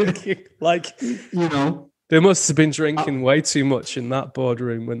thinking? Like, they must have been drinking way too much in that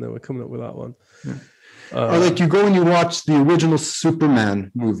boardroom when they were coming up with that one. Yeah. Or like you go and you watch the original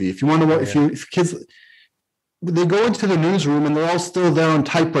Superman movie. If you want to watch, if kids, they go into the newsroom and they're all still there on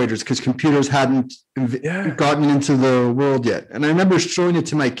typewriters because computers hadn't gotten into the world yet. And I remember showing it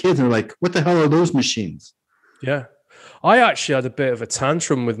to my kids, and they're like, "What the hell are those machines?" Yeah. I actually had a bit of a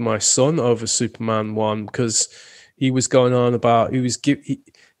tantrum with my son over Superman 1 because he was going on about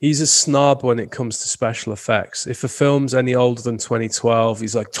he's a snob when it comes to special effects. If a film's any older than 2012,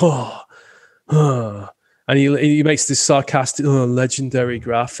 he's like, and he makes this sarcastic, legendary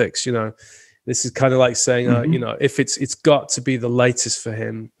graphics. This is kind of like saying, if it's got to be the latest for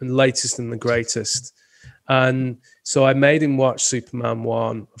him and latest and the greatest. And so I made him watch Superman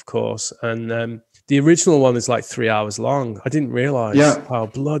 1, of course, and the original one is like 3 hours long. I didn't realize how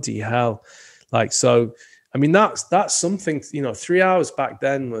bloody hell. Like, so, I mean, that's something, 3 hours back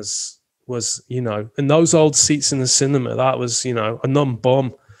then was, and those old seats in the cinema, that was, a numb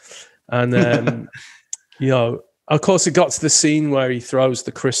bum. And, of course it got to the scene where he throws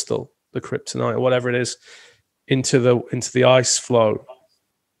the crystal, the kryptonite or whatever it is, into the ice flow.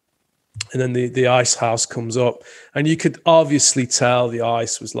 And then the ice house comes up, and you could obviously tell the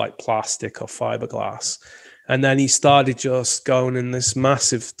ice was like plastic or fiberglass. And then he started just going in this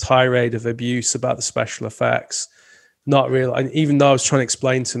massive tirade of abuse about the special effects. Not real. And even though I was trying to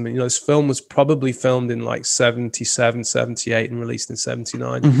explain to him, this film was probably filmed in like 77, 78 and released in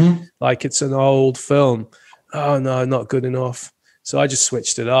 79. Mm-hmm. Like, it's an old film. Oh no, not good enough. So I just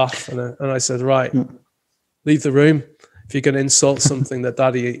switched it off, and I said, right, leave the room if you're going to insult something that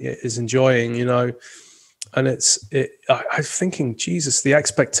Daddy is enjoying, And I'm thinking, Jesus, the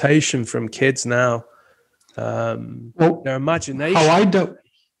expectation from kids now, their imagination.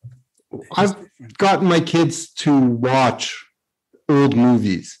 I've gotten my kids to watch old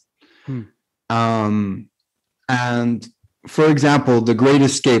movies. And for example, The Great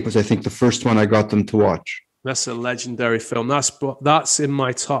Escape was, I think, the first one I got them to watch. That's a legendary film. That's in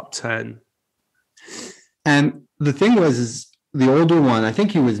my top 10. And the thing is the older one, I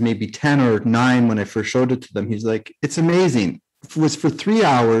think he was maybe 10 or 9 when I first showed it to them. He's like, it's amazing. It was for 3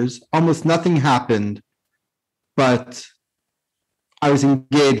 hours. Almost nothing happened, but I was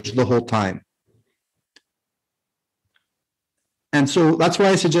engaged the whole time. And so that's why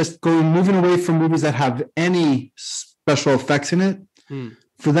I suggest moving away from movies that have any special effects in it,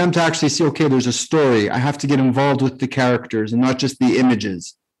 for them to actually see, okay, there's a story. I have to get involved with the characters and not just the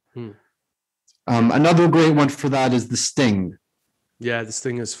images. Another great one for that is The Sting. Yeah, The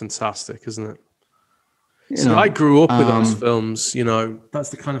Sting is fantastic, isn't it? I grew up with those films. That's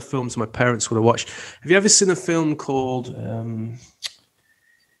the kind of films my parents would have watched. Have you ever seen a film called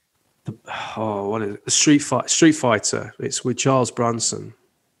what is it? Street Fighter? It's with Charles Bronson.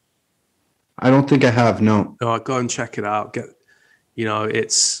 I don't think I have. No. Oh, go and check it out.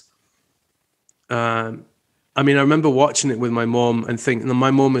 It's. I remember watching it with my mom and thinking,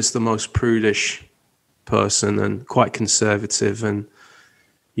 my mom is the most prudish person and quite conservative, and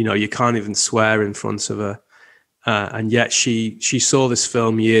you can't even swear in front of her. And yet she saw this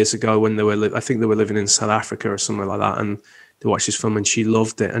film years ago when I think they were living in South Africa or somewhere like that, and they watched this film and she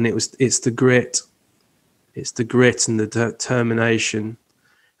loved it. And it's the grit and the determination,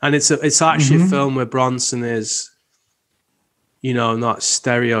 and it's actually a film where Bronson is, not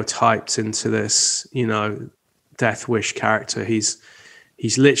stereotyped into this, death wish character. He's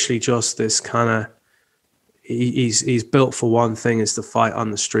literally just this kind of, he's built for one thing, is to fight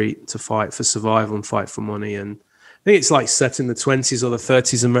on the street, to fight for survival and fight for money. And I think it's like set in the 20s or the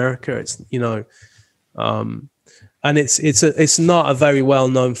 30s America. It's, and it's not a very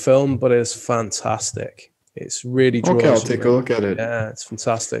well-known film, but it's fantastic. It's really draws. Okay, I'll take a look at it. Yeah, it's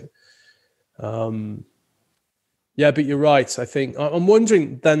fantastic. Yeah, but you're right. I think I'm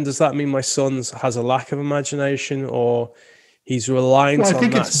wondering then, does that mean my son has a lack of imagination, or he's reliant on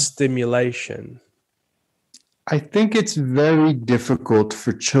that stimulation? I think it's very difficult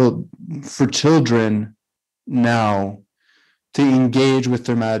for children now to engage with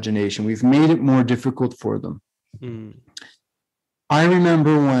their imagination. We've made it more difficult for them. I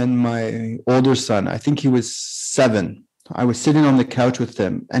remember when my older son, I think he was 7, I was sitting on the couch with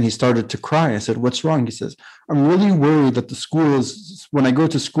him and he started to cry. I said, "What's wrong?" He says, "I'm really worried that the schools, when I go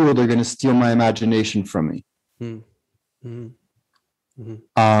to school, they're going to steal my imagination from me." Mm-hmm.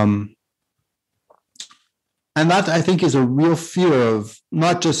 Mm-hmm. And that, I think, is a real fear of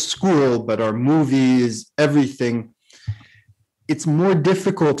not just school, but our movies, everything. It's more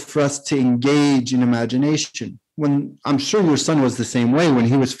difficult for us to engage in imagination. When I'm sure your son was the same way. When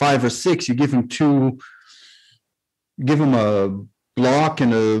he was 5 or 6, you give him a block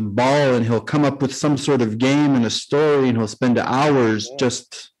and a ball, and he'll come up with some sort of game and a story, and he'll spend hours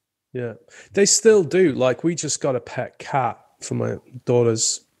just. Yeah, they still do. Like, we just got a pet cat for my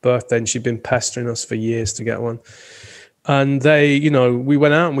daughter's birthday, and she'd been pestering us for years to get one. And they, we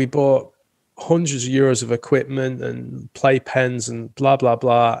went out and we bought hundreds of euros of equipment and play pens and blah, blah,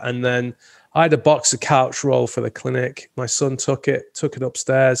 blah. And then I had a box of couch roll for the clinic. My son took it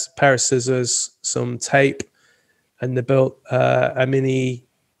upstairs, a pair of scissors, some tape, and they built a mini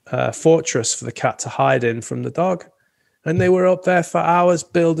fortress for the cat to hide in from the dog. And they were up there for hours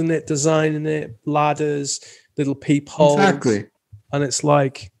building it, designing it, ladders, little peepholes. Exactly. And it's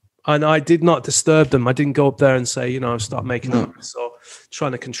like, and I did not disturb them. I didn't go up there and say, start making noise or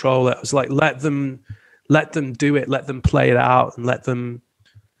trying to control it. I was like, let them do it, let them play it out, and let them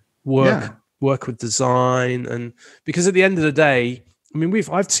work with design. And because at the end of the day, I mean,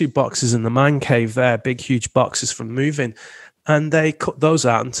 I have 2 boxes in the man cave there, big, huge boxes from moving, and they cut those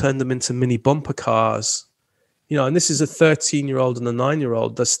out and turned them into mini bumper cars. And this is a 13-year-old and a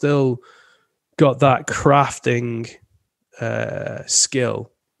 9-year-old. They're still got that crafting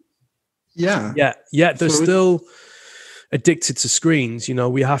skill. Yeah. They're still addicted to screens.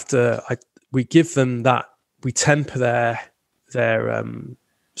 We give them that. We temper their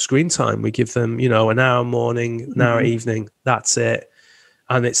screen time. We give them, an hour morning, an hour evening. That's it.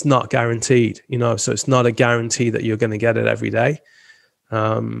 And it's not guaranteed, so it's not a guarantee that you're going to get it every day.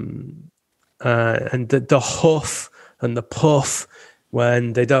 And the huff and the puff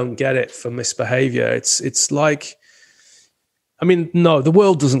when they don't get it for misbehavior, it's like, I mean, no, the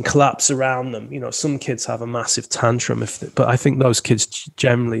world doesn't collapse around them. Some kids have a massive tantrum, but I think those kids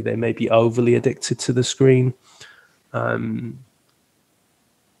generally, they may be overly addicted to the screen.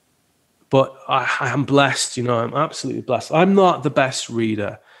 But I am blessed, I'm absolutely blessed. I'm not the best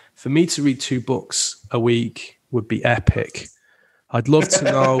reader. For me to read 2 books a week would be epic. I'd love to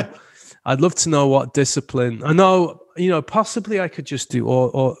know what discipline. I know, possibly I could just do,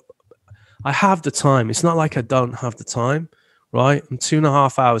 or I have the time. It's not like I don't have the time, right? I'm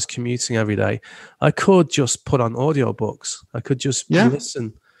 2.5 hours commuting every day. I could just put on audiobooks. I could just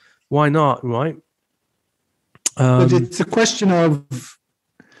listen. Why not, right? But it's a question of,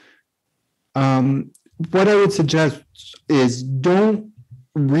 what I would suggest is don't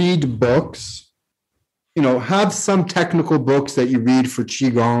read books. Have some technical books that you read for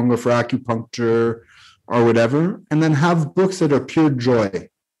Qigong or for acupuncture or whatever, and then have books that are pure joy,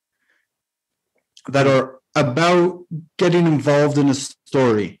 that are about getting involved in a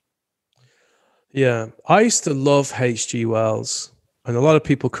story. Yeah. I used to love H.G. Wells, and a lot of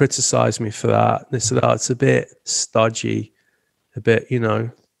people criticize me for that. They said, it's a bit stodgy, a bit,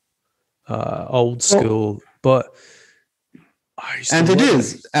 old school, but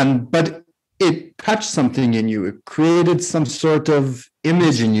but it touched something in you. It created some sort of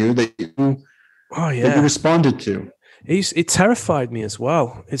image in you that you responded to. It terrified me as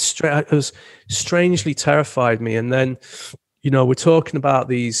well. It was strangely terrified me. And then, we're talking about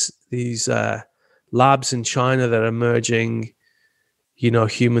these labs in China that are merging,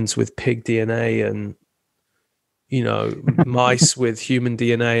 humans with pig DNA and, mice with human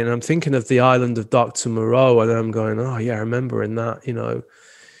DNA. And I'm thinking of the island of Dr. Moreau, and I'm going, oh yeah, I remember in that,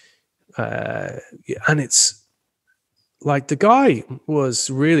 and it's like the guy was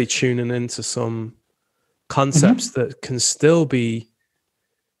really tuning into some concepts that can still be,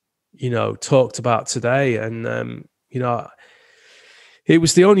 talked about today. And, it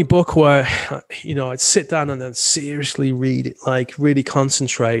was the only book where, I'd sit down and then seriously read it, like really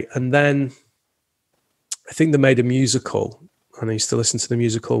concentrate. And then I think they made a musical, and I used to listen to the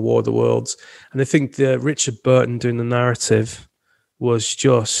musical War of the Worlds. And I think the Richard Burton doing the narrative was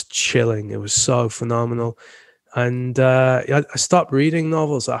just chilling. It was so phenomenal. And I stopped reading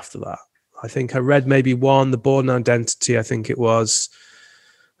novels after that. I think I read maybe one, The Born Identity, I think it was.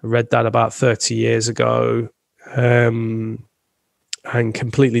 I read that about 30 years ago. And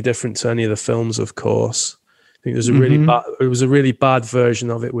completely different to any of the films, of course. I think it was a really bad version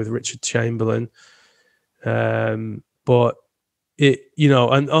of it with Richard Chamberlain. But it,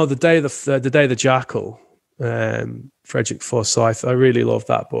 and the Day of the Jackal, Frederick Forsyth. I really love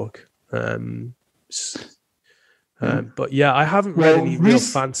that book. But yeah, I haven't read any real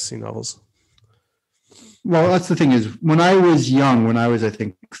fantasy novels. Well, that's the thing is, when I was young, when I was, I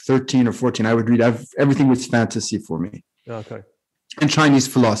think, 13 or 14, I would read everything was fantasy for me. Okay. And Chinese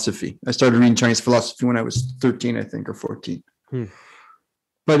philosophy. I started reading Chinese philosophy when I was 13, I think, or 14.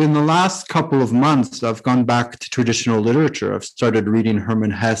 But in the last couple of months, I've gone back to traditional literature. I've started reading Hermann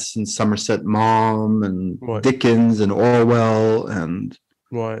Hesse and Somerset Maugham and Dickens and Orwell and...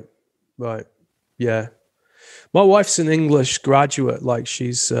 Right. Yeah. My wife's an English graduate. Like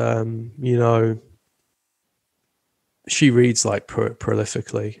she's, she reads like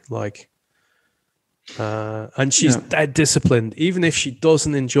prolifically, like, and she's dead disciplined. Even if she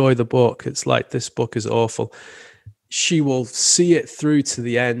doesn't enjoy the book, it's like, this book is awful, she will see it through to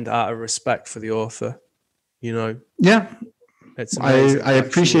the end out of respect for the author. Yeah, it's amazing. I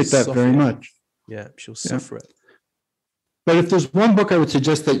appreciate that very much. Yeah, she'll suffer it. But if there's one book I would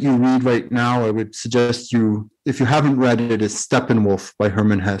suggest that you read right now, I would suggest you, if you haven't read it, is Steppenwolf by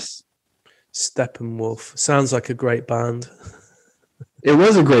Hermann Hesse. Steppenwolf sounds like a great band. It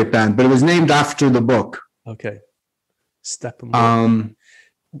was a great band, but it was named after the book. Okay. Steppenwolf.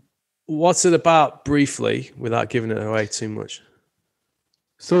 What's it about, briefly, without giving it away too much?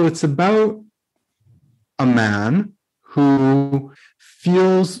 So it's about a man who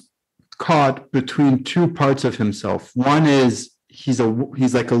feels caught between two parts of himself. One is he's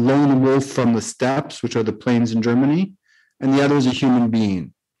like a lone wolf from the steppes, which are the plains in Germany, and the other is a human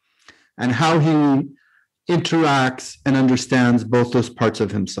being. And how he interacts and understands both those parts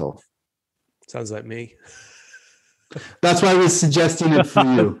of himself. Sounds like me. That's why I was suggesting it for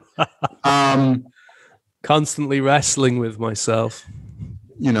you. Constantly wrestling with myself.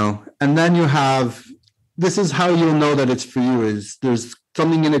 And then you have, this is how you'll know that it's for you, is there's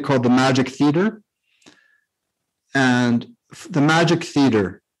something in it called the Magic Theater. And the Magic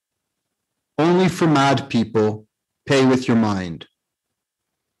Theater, only for mad people, pay with your mind.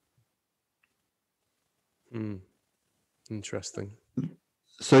 Interesting.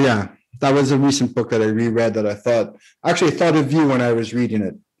 So yeah, that was a recent book that I reread that I thought of you when I was reading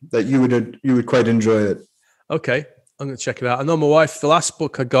it, that you would quite enjoy it. Okay, I'm going to check it out. I know my wife, the last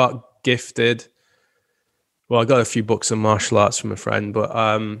book I got gifted, well, I got a few books on martial arts from a friend, but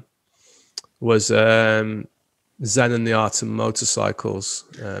was Zen and the Art of Motorcycles.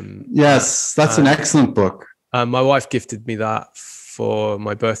 Yes, that's an excellent book. My wife gifted me that for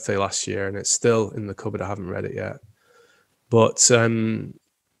my birthday last year, and it's still in the cupboard. I haven't read it yet. But I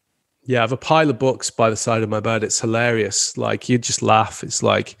have a pile of books by the side of my bed. It's hilarious. Like, you just laugh. It's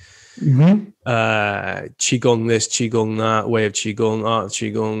like Qigong this, Qigong that, way of Qigong, art of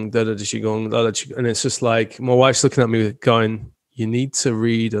Qigong, Qigong, Qigong. And it's just like, my wife's looking at me going, you need to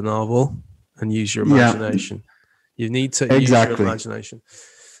read a novel and use your imagination. You need to use your imagination.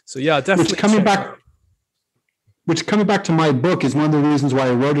 So yeah, definitely. Which coming back to my book is one of the reasons why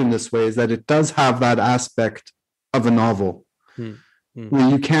I wrote it in this way, is that it does have that aspect of a novel where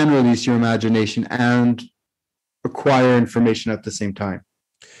you can release your imagination and acquire information at the same time.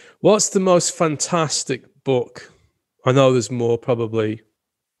 What's the most fantastic book? I know there's more probably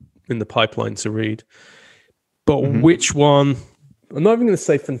in the pipeline to read, but which one, I'm not even going to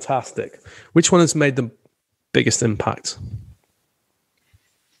say fantastic, which one has made the biggest impact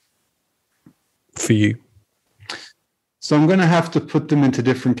for you? So I'm going to have to put them into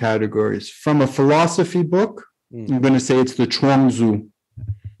different categories. From a philosophy book, I'm going to say it's the Chuangzi,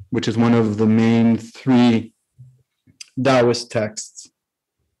 which is one of the main 3 Taoist texts.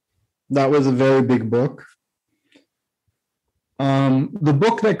 That was a very big book. The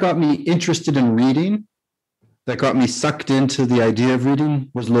book that got me interested in reading, that got me sucked into the idea of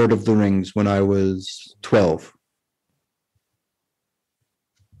reading, was Lord of the Rings when I was 12.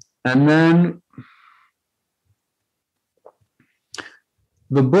 And then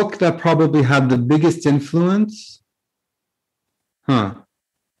the book that probably had the biggest influence,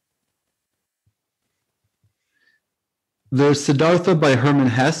 there's Siddhartha by Hermann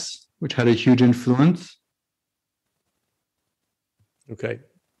Hesse, which had a huge influence. Okay.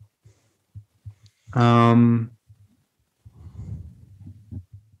 And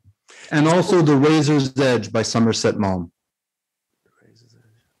also The Razor's Edge by Somerset Maugham.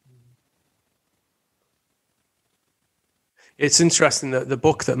 It's interesting that the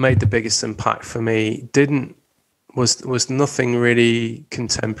book that made the biggest impact for me was nothing really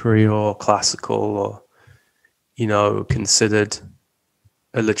contemporary or classical or, considered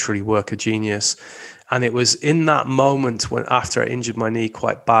a literary work of genius. And it was in that moment when, after I injured my knee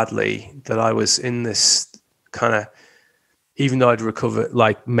quite badly, that I was in this kind of, even though I'd recovered,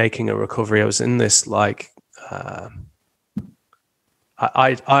 like making a recovery, I was in this like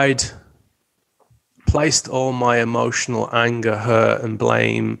I'd placed all my emotional anger, hurt, and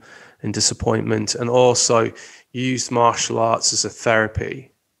blame and disappointment, and also used martial arts as a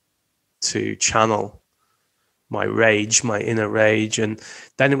therapy to channel my rage, my inner rage, and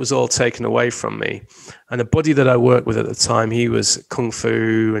then it was all taken away from me. And a buddy that I worked with at the time, he was Kung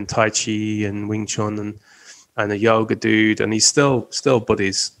Fu and Tai Chi and Wing Chun and a yoga dude, and he's still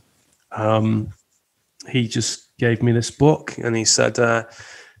buddies. He just gave me this book, and he said,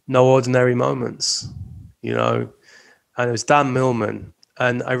 "No Ordinary Moments," you know, and it was Dan Millman.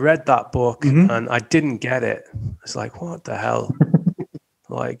 And I read that book, and I didn't get it. It's like, what the hell?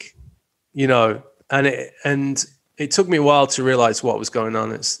 Like, you know, and it took me a while to realize what was going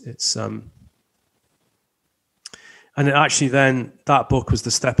on. And it actually then, that book was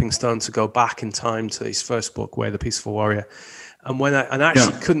the stepping stone to go back in time to his first book, Way of the Peaceful Warrior. And when I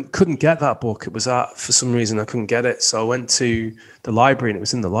actually couldn't get that book, it was for some reason I couldn't get it. So I went to the library, and it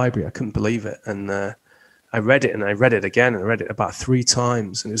was in the library. I couldn't believe it. And I read it, and I read it again, and I read it about 3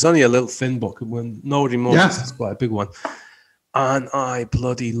 times. And it was only a little thin book. When Nobody More, it's quite a big one. And I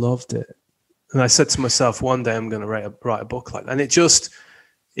bloody loved it. And I said to myself, one day I'm going to write a book like that. And it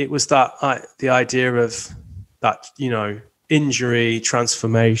was that the idea of that, you know, injury,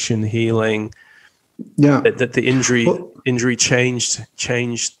 transformation, healing. Yeah. That the injury changed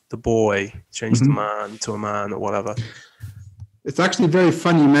the boy, changed the man to a man or whatever. It's actually very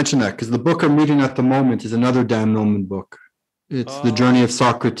funny you mention that, because the book I'm reading at the moment is another Dan Millman book. It's The Journey of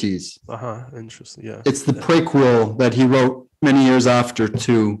Socrates. Interesting. Yeah. It's the prequel that he wrote many years after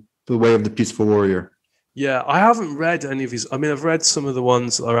to The Way of the Peaceful Warrior. Yeah, I haven't read any of his. I mean, I've read some of the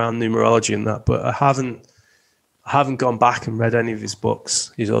ones around numerology and that, but I haven't gone back and read any of his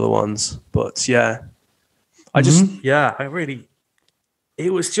books, his other ones. But yeah, it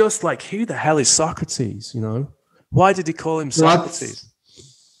was just like, who the hell is Socrates? You know, why did he call him Socrates?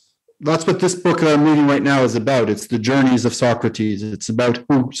 That's what this book that I'm reading right now is about. It's the journeys of Socrates. It's about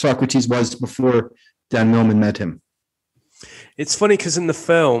who Socrates was before Dan Millman met him. It's funny because in the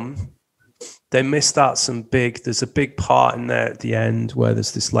film, they missed out there's a big part in there at the end where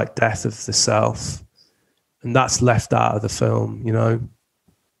there's this like death of the self, and that's left out of the film, you know.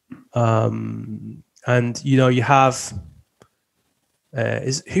 And, you know, you have,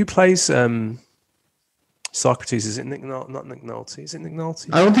 who plays Socrates? Is it Nick Nolte? Not Nick Nolte. Is it Nick Nolte?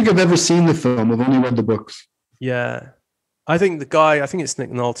 I don't think I've ever seen the film. I've only read the books. Yeah. I think it's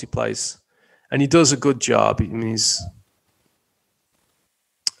Nick Nolte plays, and he does a good job. I mean, he's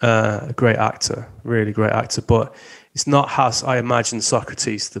a great actor, really great actor, but it's not how I imagine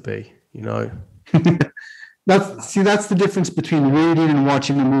Socrates to be, you know. That's the difference between reading and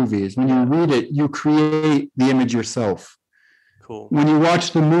watching a movie. Is when you read it, you create the image yourself. Cool. When you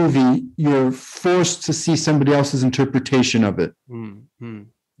watch the movie, you're forced to see somebody else's interpretation of it.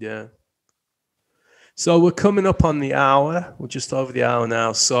 Yeah. So we're coming up on the hour. We're just over the hour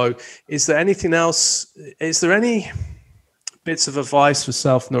now. So is there anything else? Is there any bits of advice for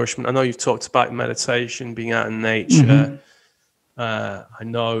self-nourishment? I know you've talked about meditation, being out in nature. I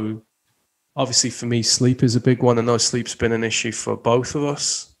know, obviously for me, sleep is a big one. I know sleep's been an issue for both of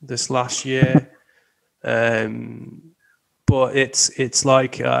us this last year. But it's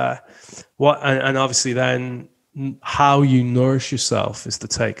like and obviously then how you nourish yourself is the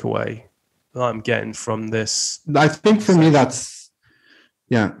takeaway that I'm getting from this. I think for me that's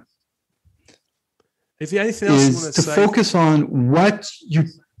If you anything else you want to say, focus on what you.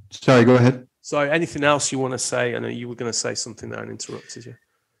 Sorry, go ahead. Sorry, anything else you want to say? I know you were going to say something there and interrupted you.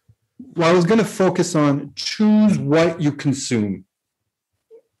 Well, I was going to focus on choose what you consume,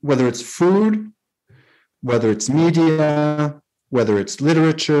 whether it's food, whether it's media, whether it's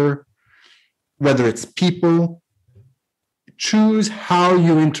literature, whether it's people. Choose how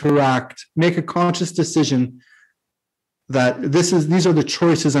you interact. Make a conscious decision that these are the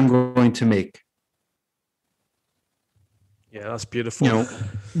choices I'm going to make. Yeah, that's beautiful. You know,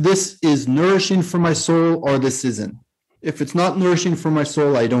 this is nourishing for my soul or this isn't. If it's not nourishing for my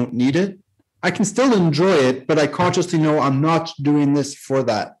soul, I don't need it. I can still enjoy it, but I consciously know I'm not doing this for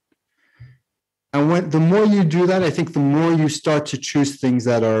that. And the more you do that, I think the more you start to choose things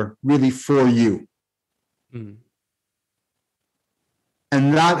that are really for you.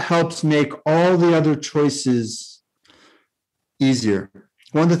 And that helps make all the other choices easier.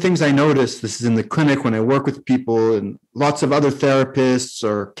 One of the things I notice, this is in the clinic when I work with people, and lots of other therapists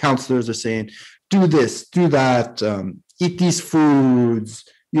or counselors are saying, do this, do that, eat these foods,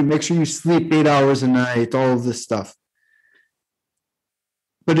 you make sure you sleep 8 hours a night, all of this stuff.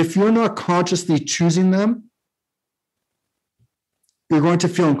 But if you're not consciously choosing them, you're going to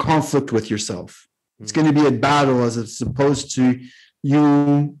feel in conflict with yourself. It's going to be a battle as opposed to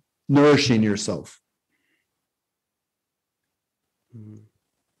you nourishing yourself.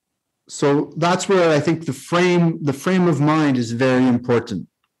 So that's where I think the frame of mind is very important.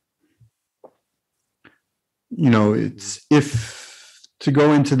 It's if to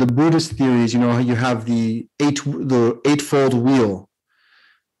go into the Buddhist theories, you have the eightfold wheel: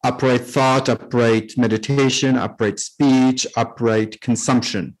 upright thought, upright meditation, upright speech, upright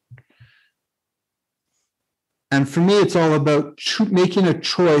consumption. And for me, it's all about making a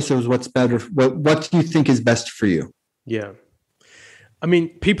choice of what's better. What do you think is best for you? Yeah. I mean,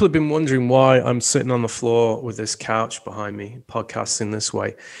 people have been wondering why I'm sitting on the floor with this couch behind me, podcasting this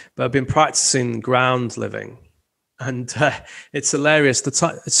way. But I've been practicing ground living. And it's hilarious.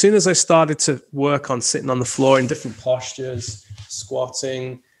 As soon as I started to work on sitting on the floor in different postures,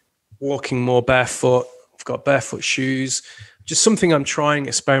 squatting, walking more barefoot, I've got barefoot shoes, just something I'm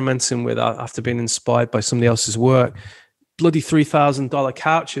experimenting with after being inspired by somebody else's work. Bloody $3,000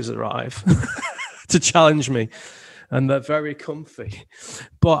 couches arrive to challenge me. And they're very comfy.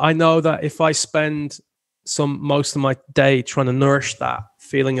 But I know that if I spend most of my day trying to nourish that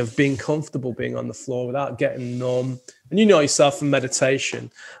feeling of being comfortable being on the floor without getting numb, and you know yourself from meditation.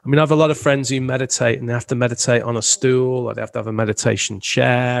 I mean, I have a lot of friends who meditate and they have to meditate on a stool, or they have to have a meditation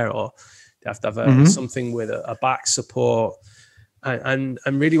chair, or they have to have something with a back support. And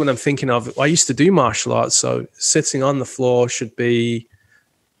really when I'm thinking of, I used to do martial arts, so sitting on the floor should be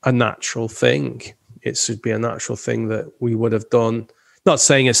a natural thing. It should be a natural thing that we would have done. Not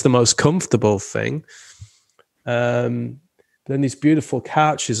saying it's the most comfortable thing. Then these beautiful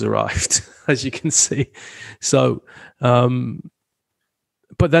couches arrived, as you can see. So, but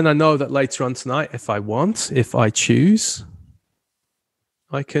then I know that later on tonight, if I choose,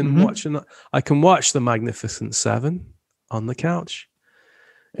 I can watch the Magnificent Seven on the couch.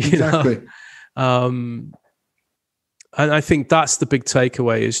 Exactly. And I think that's the big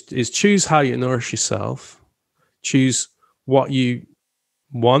takeaway is choose how you nourish yourself, choose what you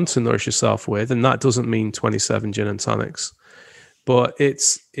want to nourish yourself with. And that doesn't mean 27 gin and tonics, but it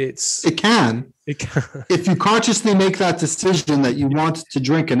can. If you consciously make that decision that you want to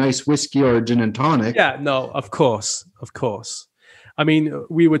drink a nice whiskey or a gin and tonic. Yeah, no, of course. I mean,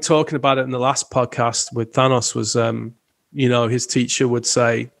 we were talking about it in the last podcast with Thanos was, his teacher would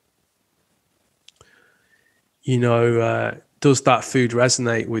say, does that food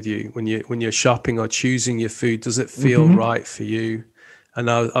resonate with you when you're shopping or choosing your food? Does it feel right for you? And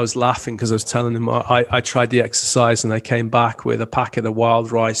I was laughing because I was telling him I tried the exercise and I came back with a packet of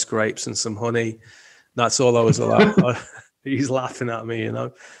wild rice grapes and some honey. That's all I was allowed. He's laughing at me,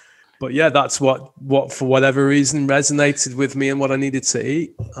 But yeah, that's what for whatever reason resonated with me and what I needed to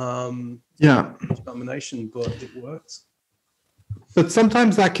eat. Combination, but it worked. But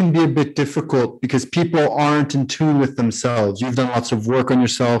sometimes that can be a bit difficult because people aren't in tune with themselves. You've done lots of work on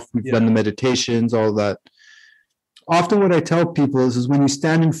yourself. We've done the meditations, all that. Often what I tell people is when you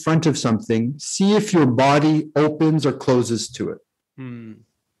stand in front of something, see if your body opens or closes to it. Do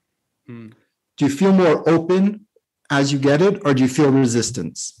you feel more open as you get it, or do you feel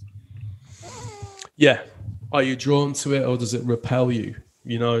resistance? Yeah. Are you drawn to it, or does it repel you?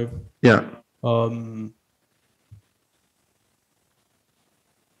 Yeah.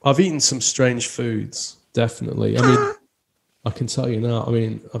 I've eaten some strange foods, definitely. I mean, I can tell you now,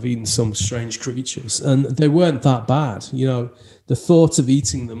 I've eaten some strange creatures and they weren't that bad. The thought of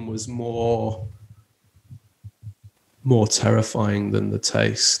eating them was more terrifying than the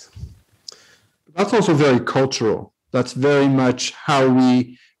taste. That's also very cultural. That's very much how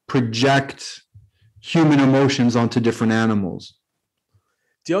we project human emotions onto different animals.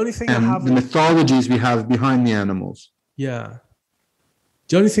 The only thing the mythologies we have behind the animals. Yeah.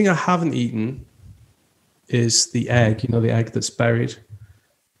 The only thing I haven't eaten is the egg, the egg that's buried.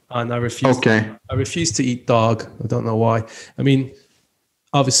 And I refuse to eat dog. I don't know why. I mean,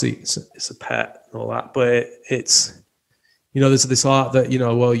 obviously it's a pet and all that, but it's, there's this art that, you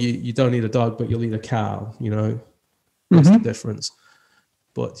don't eat a dog, but you'll eat a cow, What's the difference?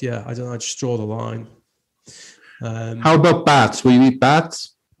 But yeah, I don't know, I just draw the line. How about bats? Will you eat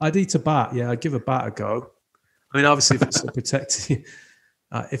bats? I'd eat a bat. Yeah, I'd give a bat a go. I mean, obviously if it's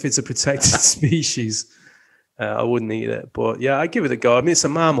a protected species, I wouldn't eat it. But yeah, I give it a go. I mean, it's a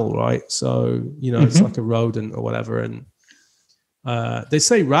mammal, right? So, it's like a rodent or whatever. And they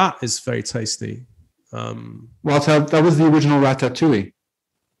say rat is very tasty. Well, that was the original Ratatouille.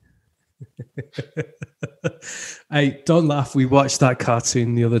 Hey, don't laugh. We watched that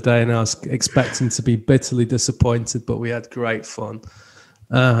cartoon the other day and I was expecting to be bitterly disappointed, but we had great fun.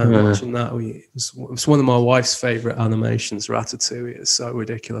 Watching that, it's one of my wife's favorite animations, Ratatouille. It's so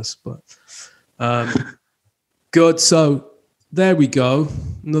ridiculous, but Good. So there we go.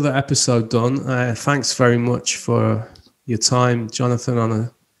 Another episode done. Thanks very much for your time, Jonathan,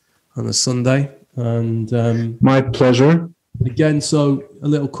 on a Sunday. And my pleasure. Again, so a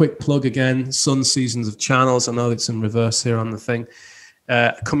little quick plug again. Sun Seasons of Channels. I know it's in reverse here on the thing.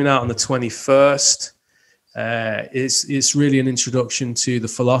 Coming out on the 21st. It's really an introduction to the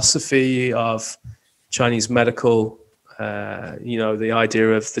philosophy of Chinese medical. The idea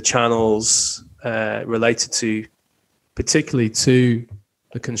of the channels related to, particularly to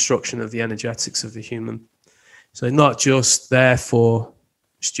the construction of the energetics of the human. So not just there for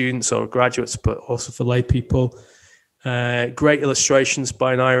students or graduates, but also for lay people. Great illustrations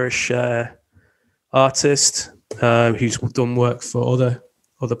by an Irish artist who's done work for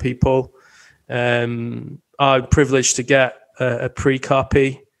other people. I'm privileged to get a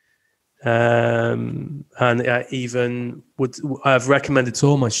pre-copy, and I've recommended to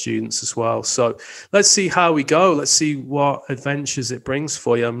all my students as well. So let's see how we go. Let's see what adventures it brings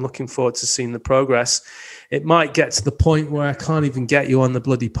for you. I'm looking forward to seeing the progress. It might get to the point where I can't even get you on the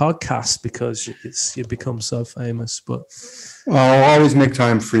bloody podcast because you've become so famous. But I'll always make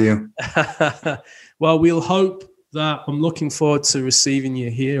time for you. Well, we'll hope that. I'm looking forward to receiving you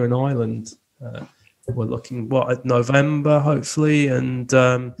here in Ireland. We're looking at November, hopefully, and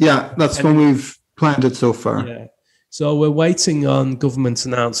that's when we've planned it so far. Yeah, so we're waiting on government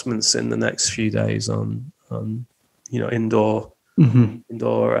announcements in the next few days on indoor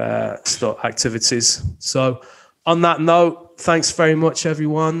activities. So, on that note, thanks very much,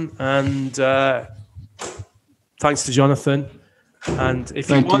 everyone, and thanks to Jonathan. And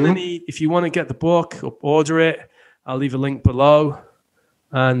if you want to get the book or order it, I'll leave a link below.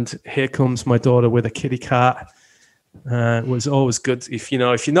 And here comes my daughter with a kitty cat. It was always good if you're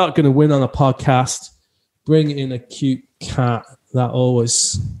not going to win on a podcast, bring in a cute cat. That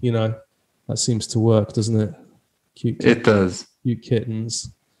always, that seems to work, doesn't it? Cute. It does. Cute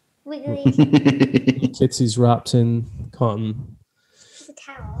kittens. Wiggly. Kitties wrapped in cotton. The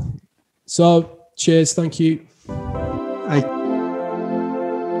towel. So, cheers. Thank you. I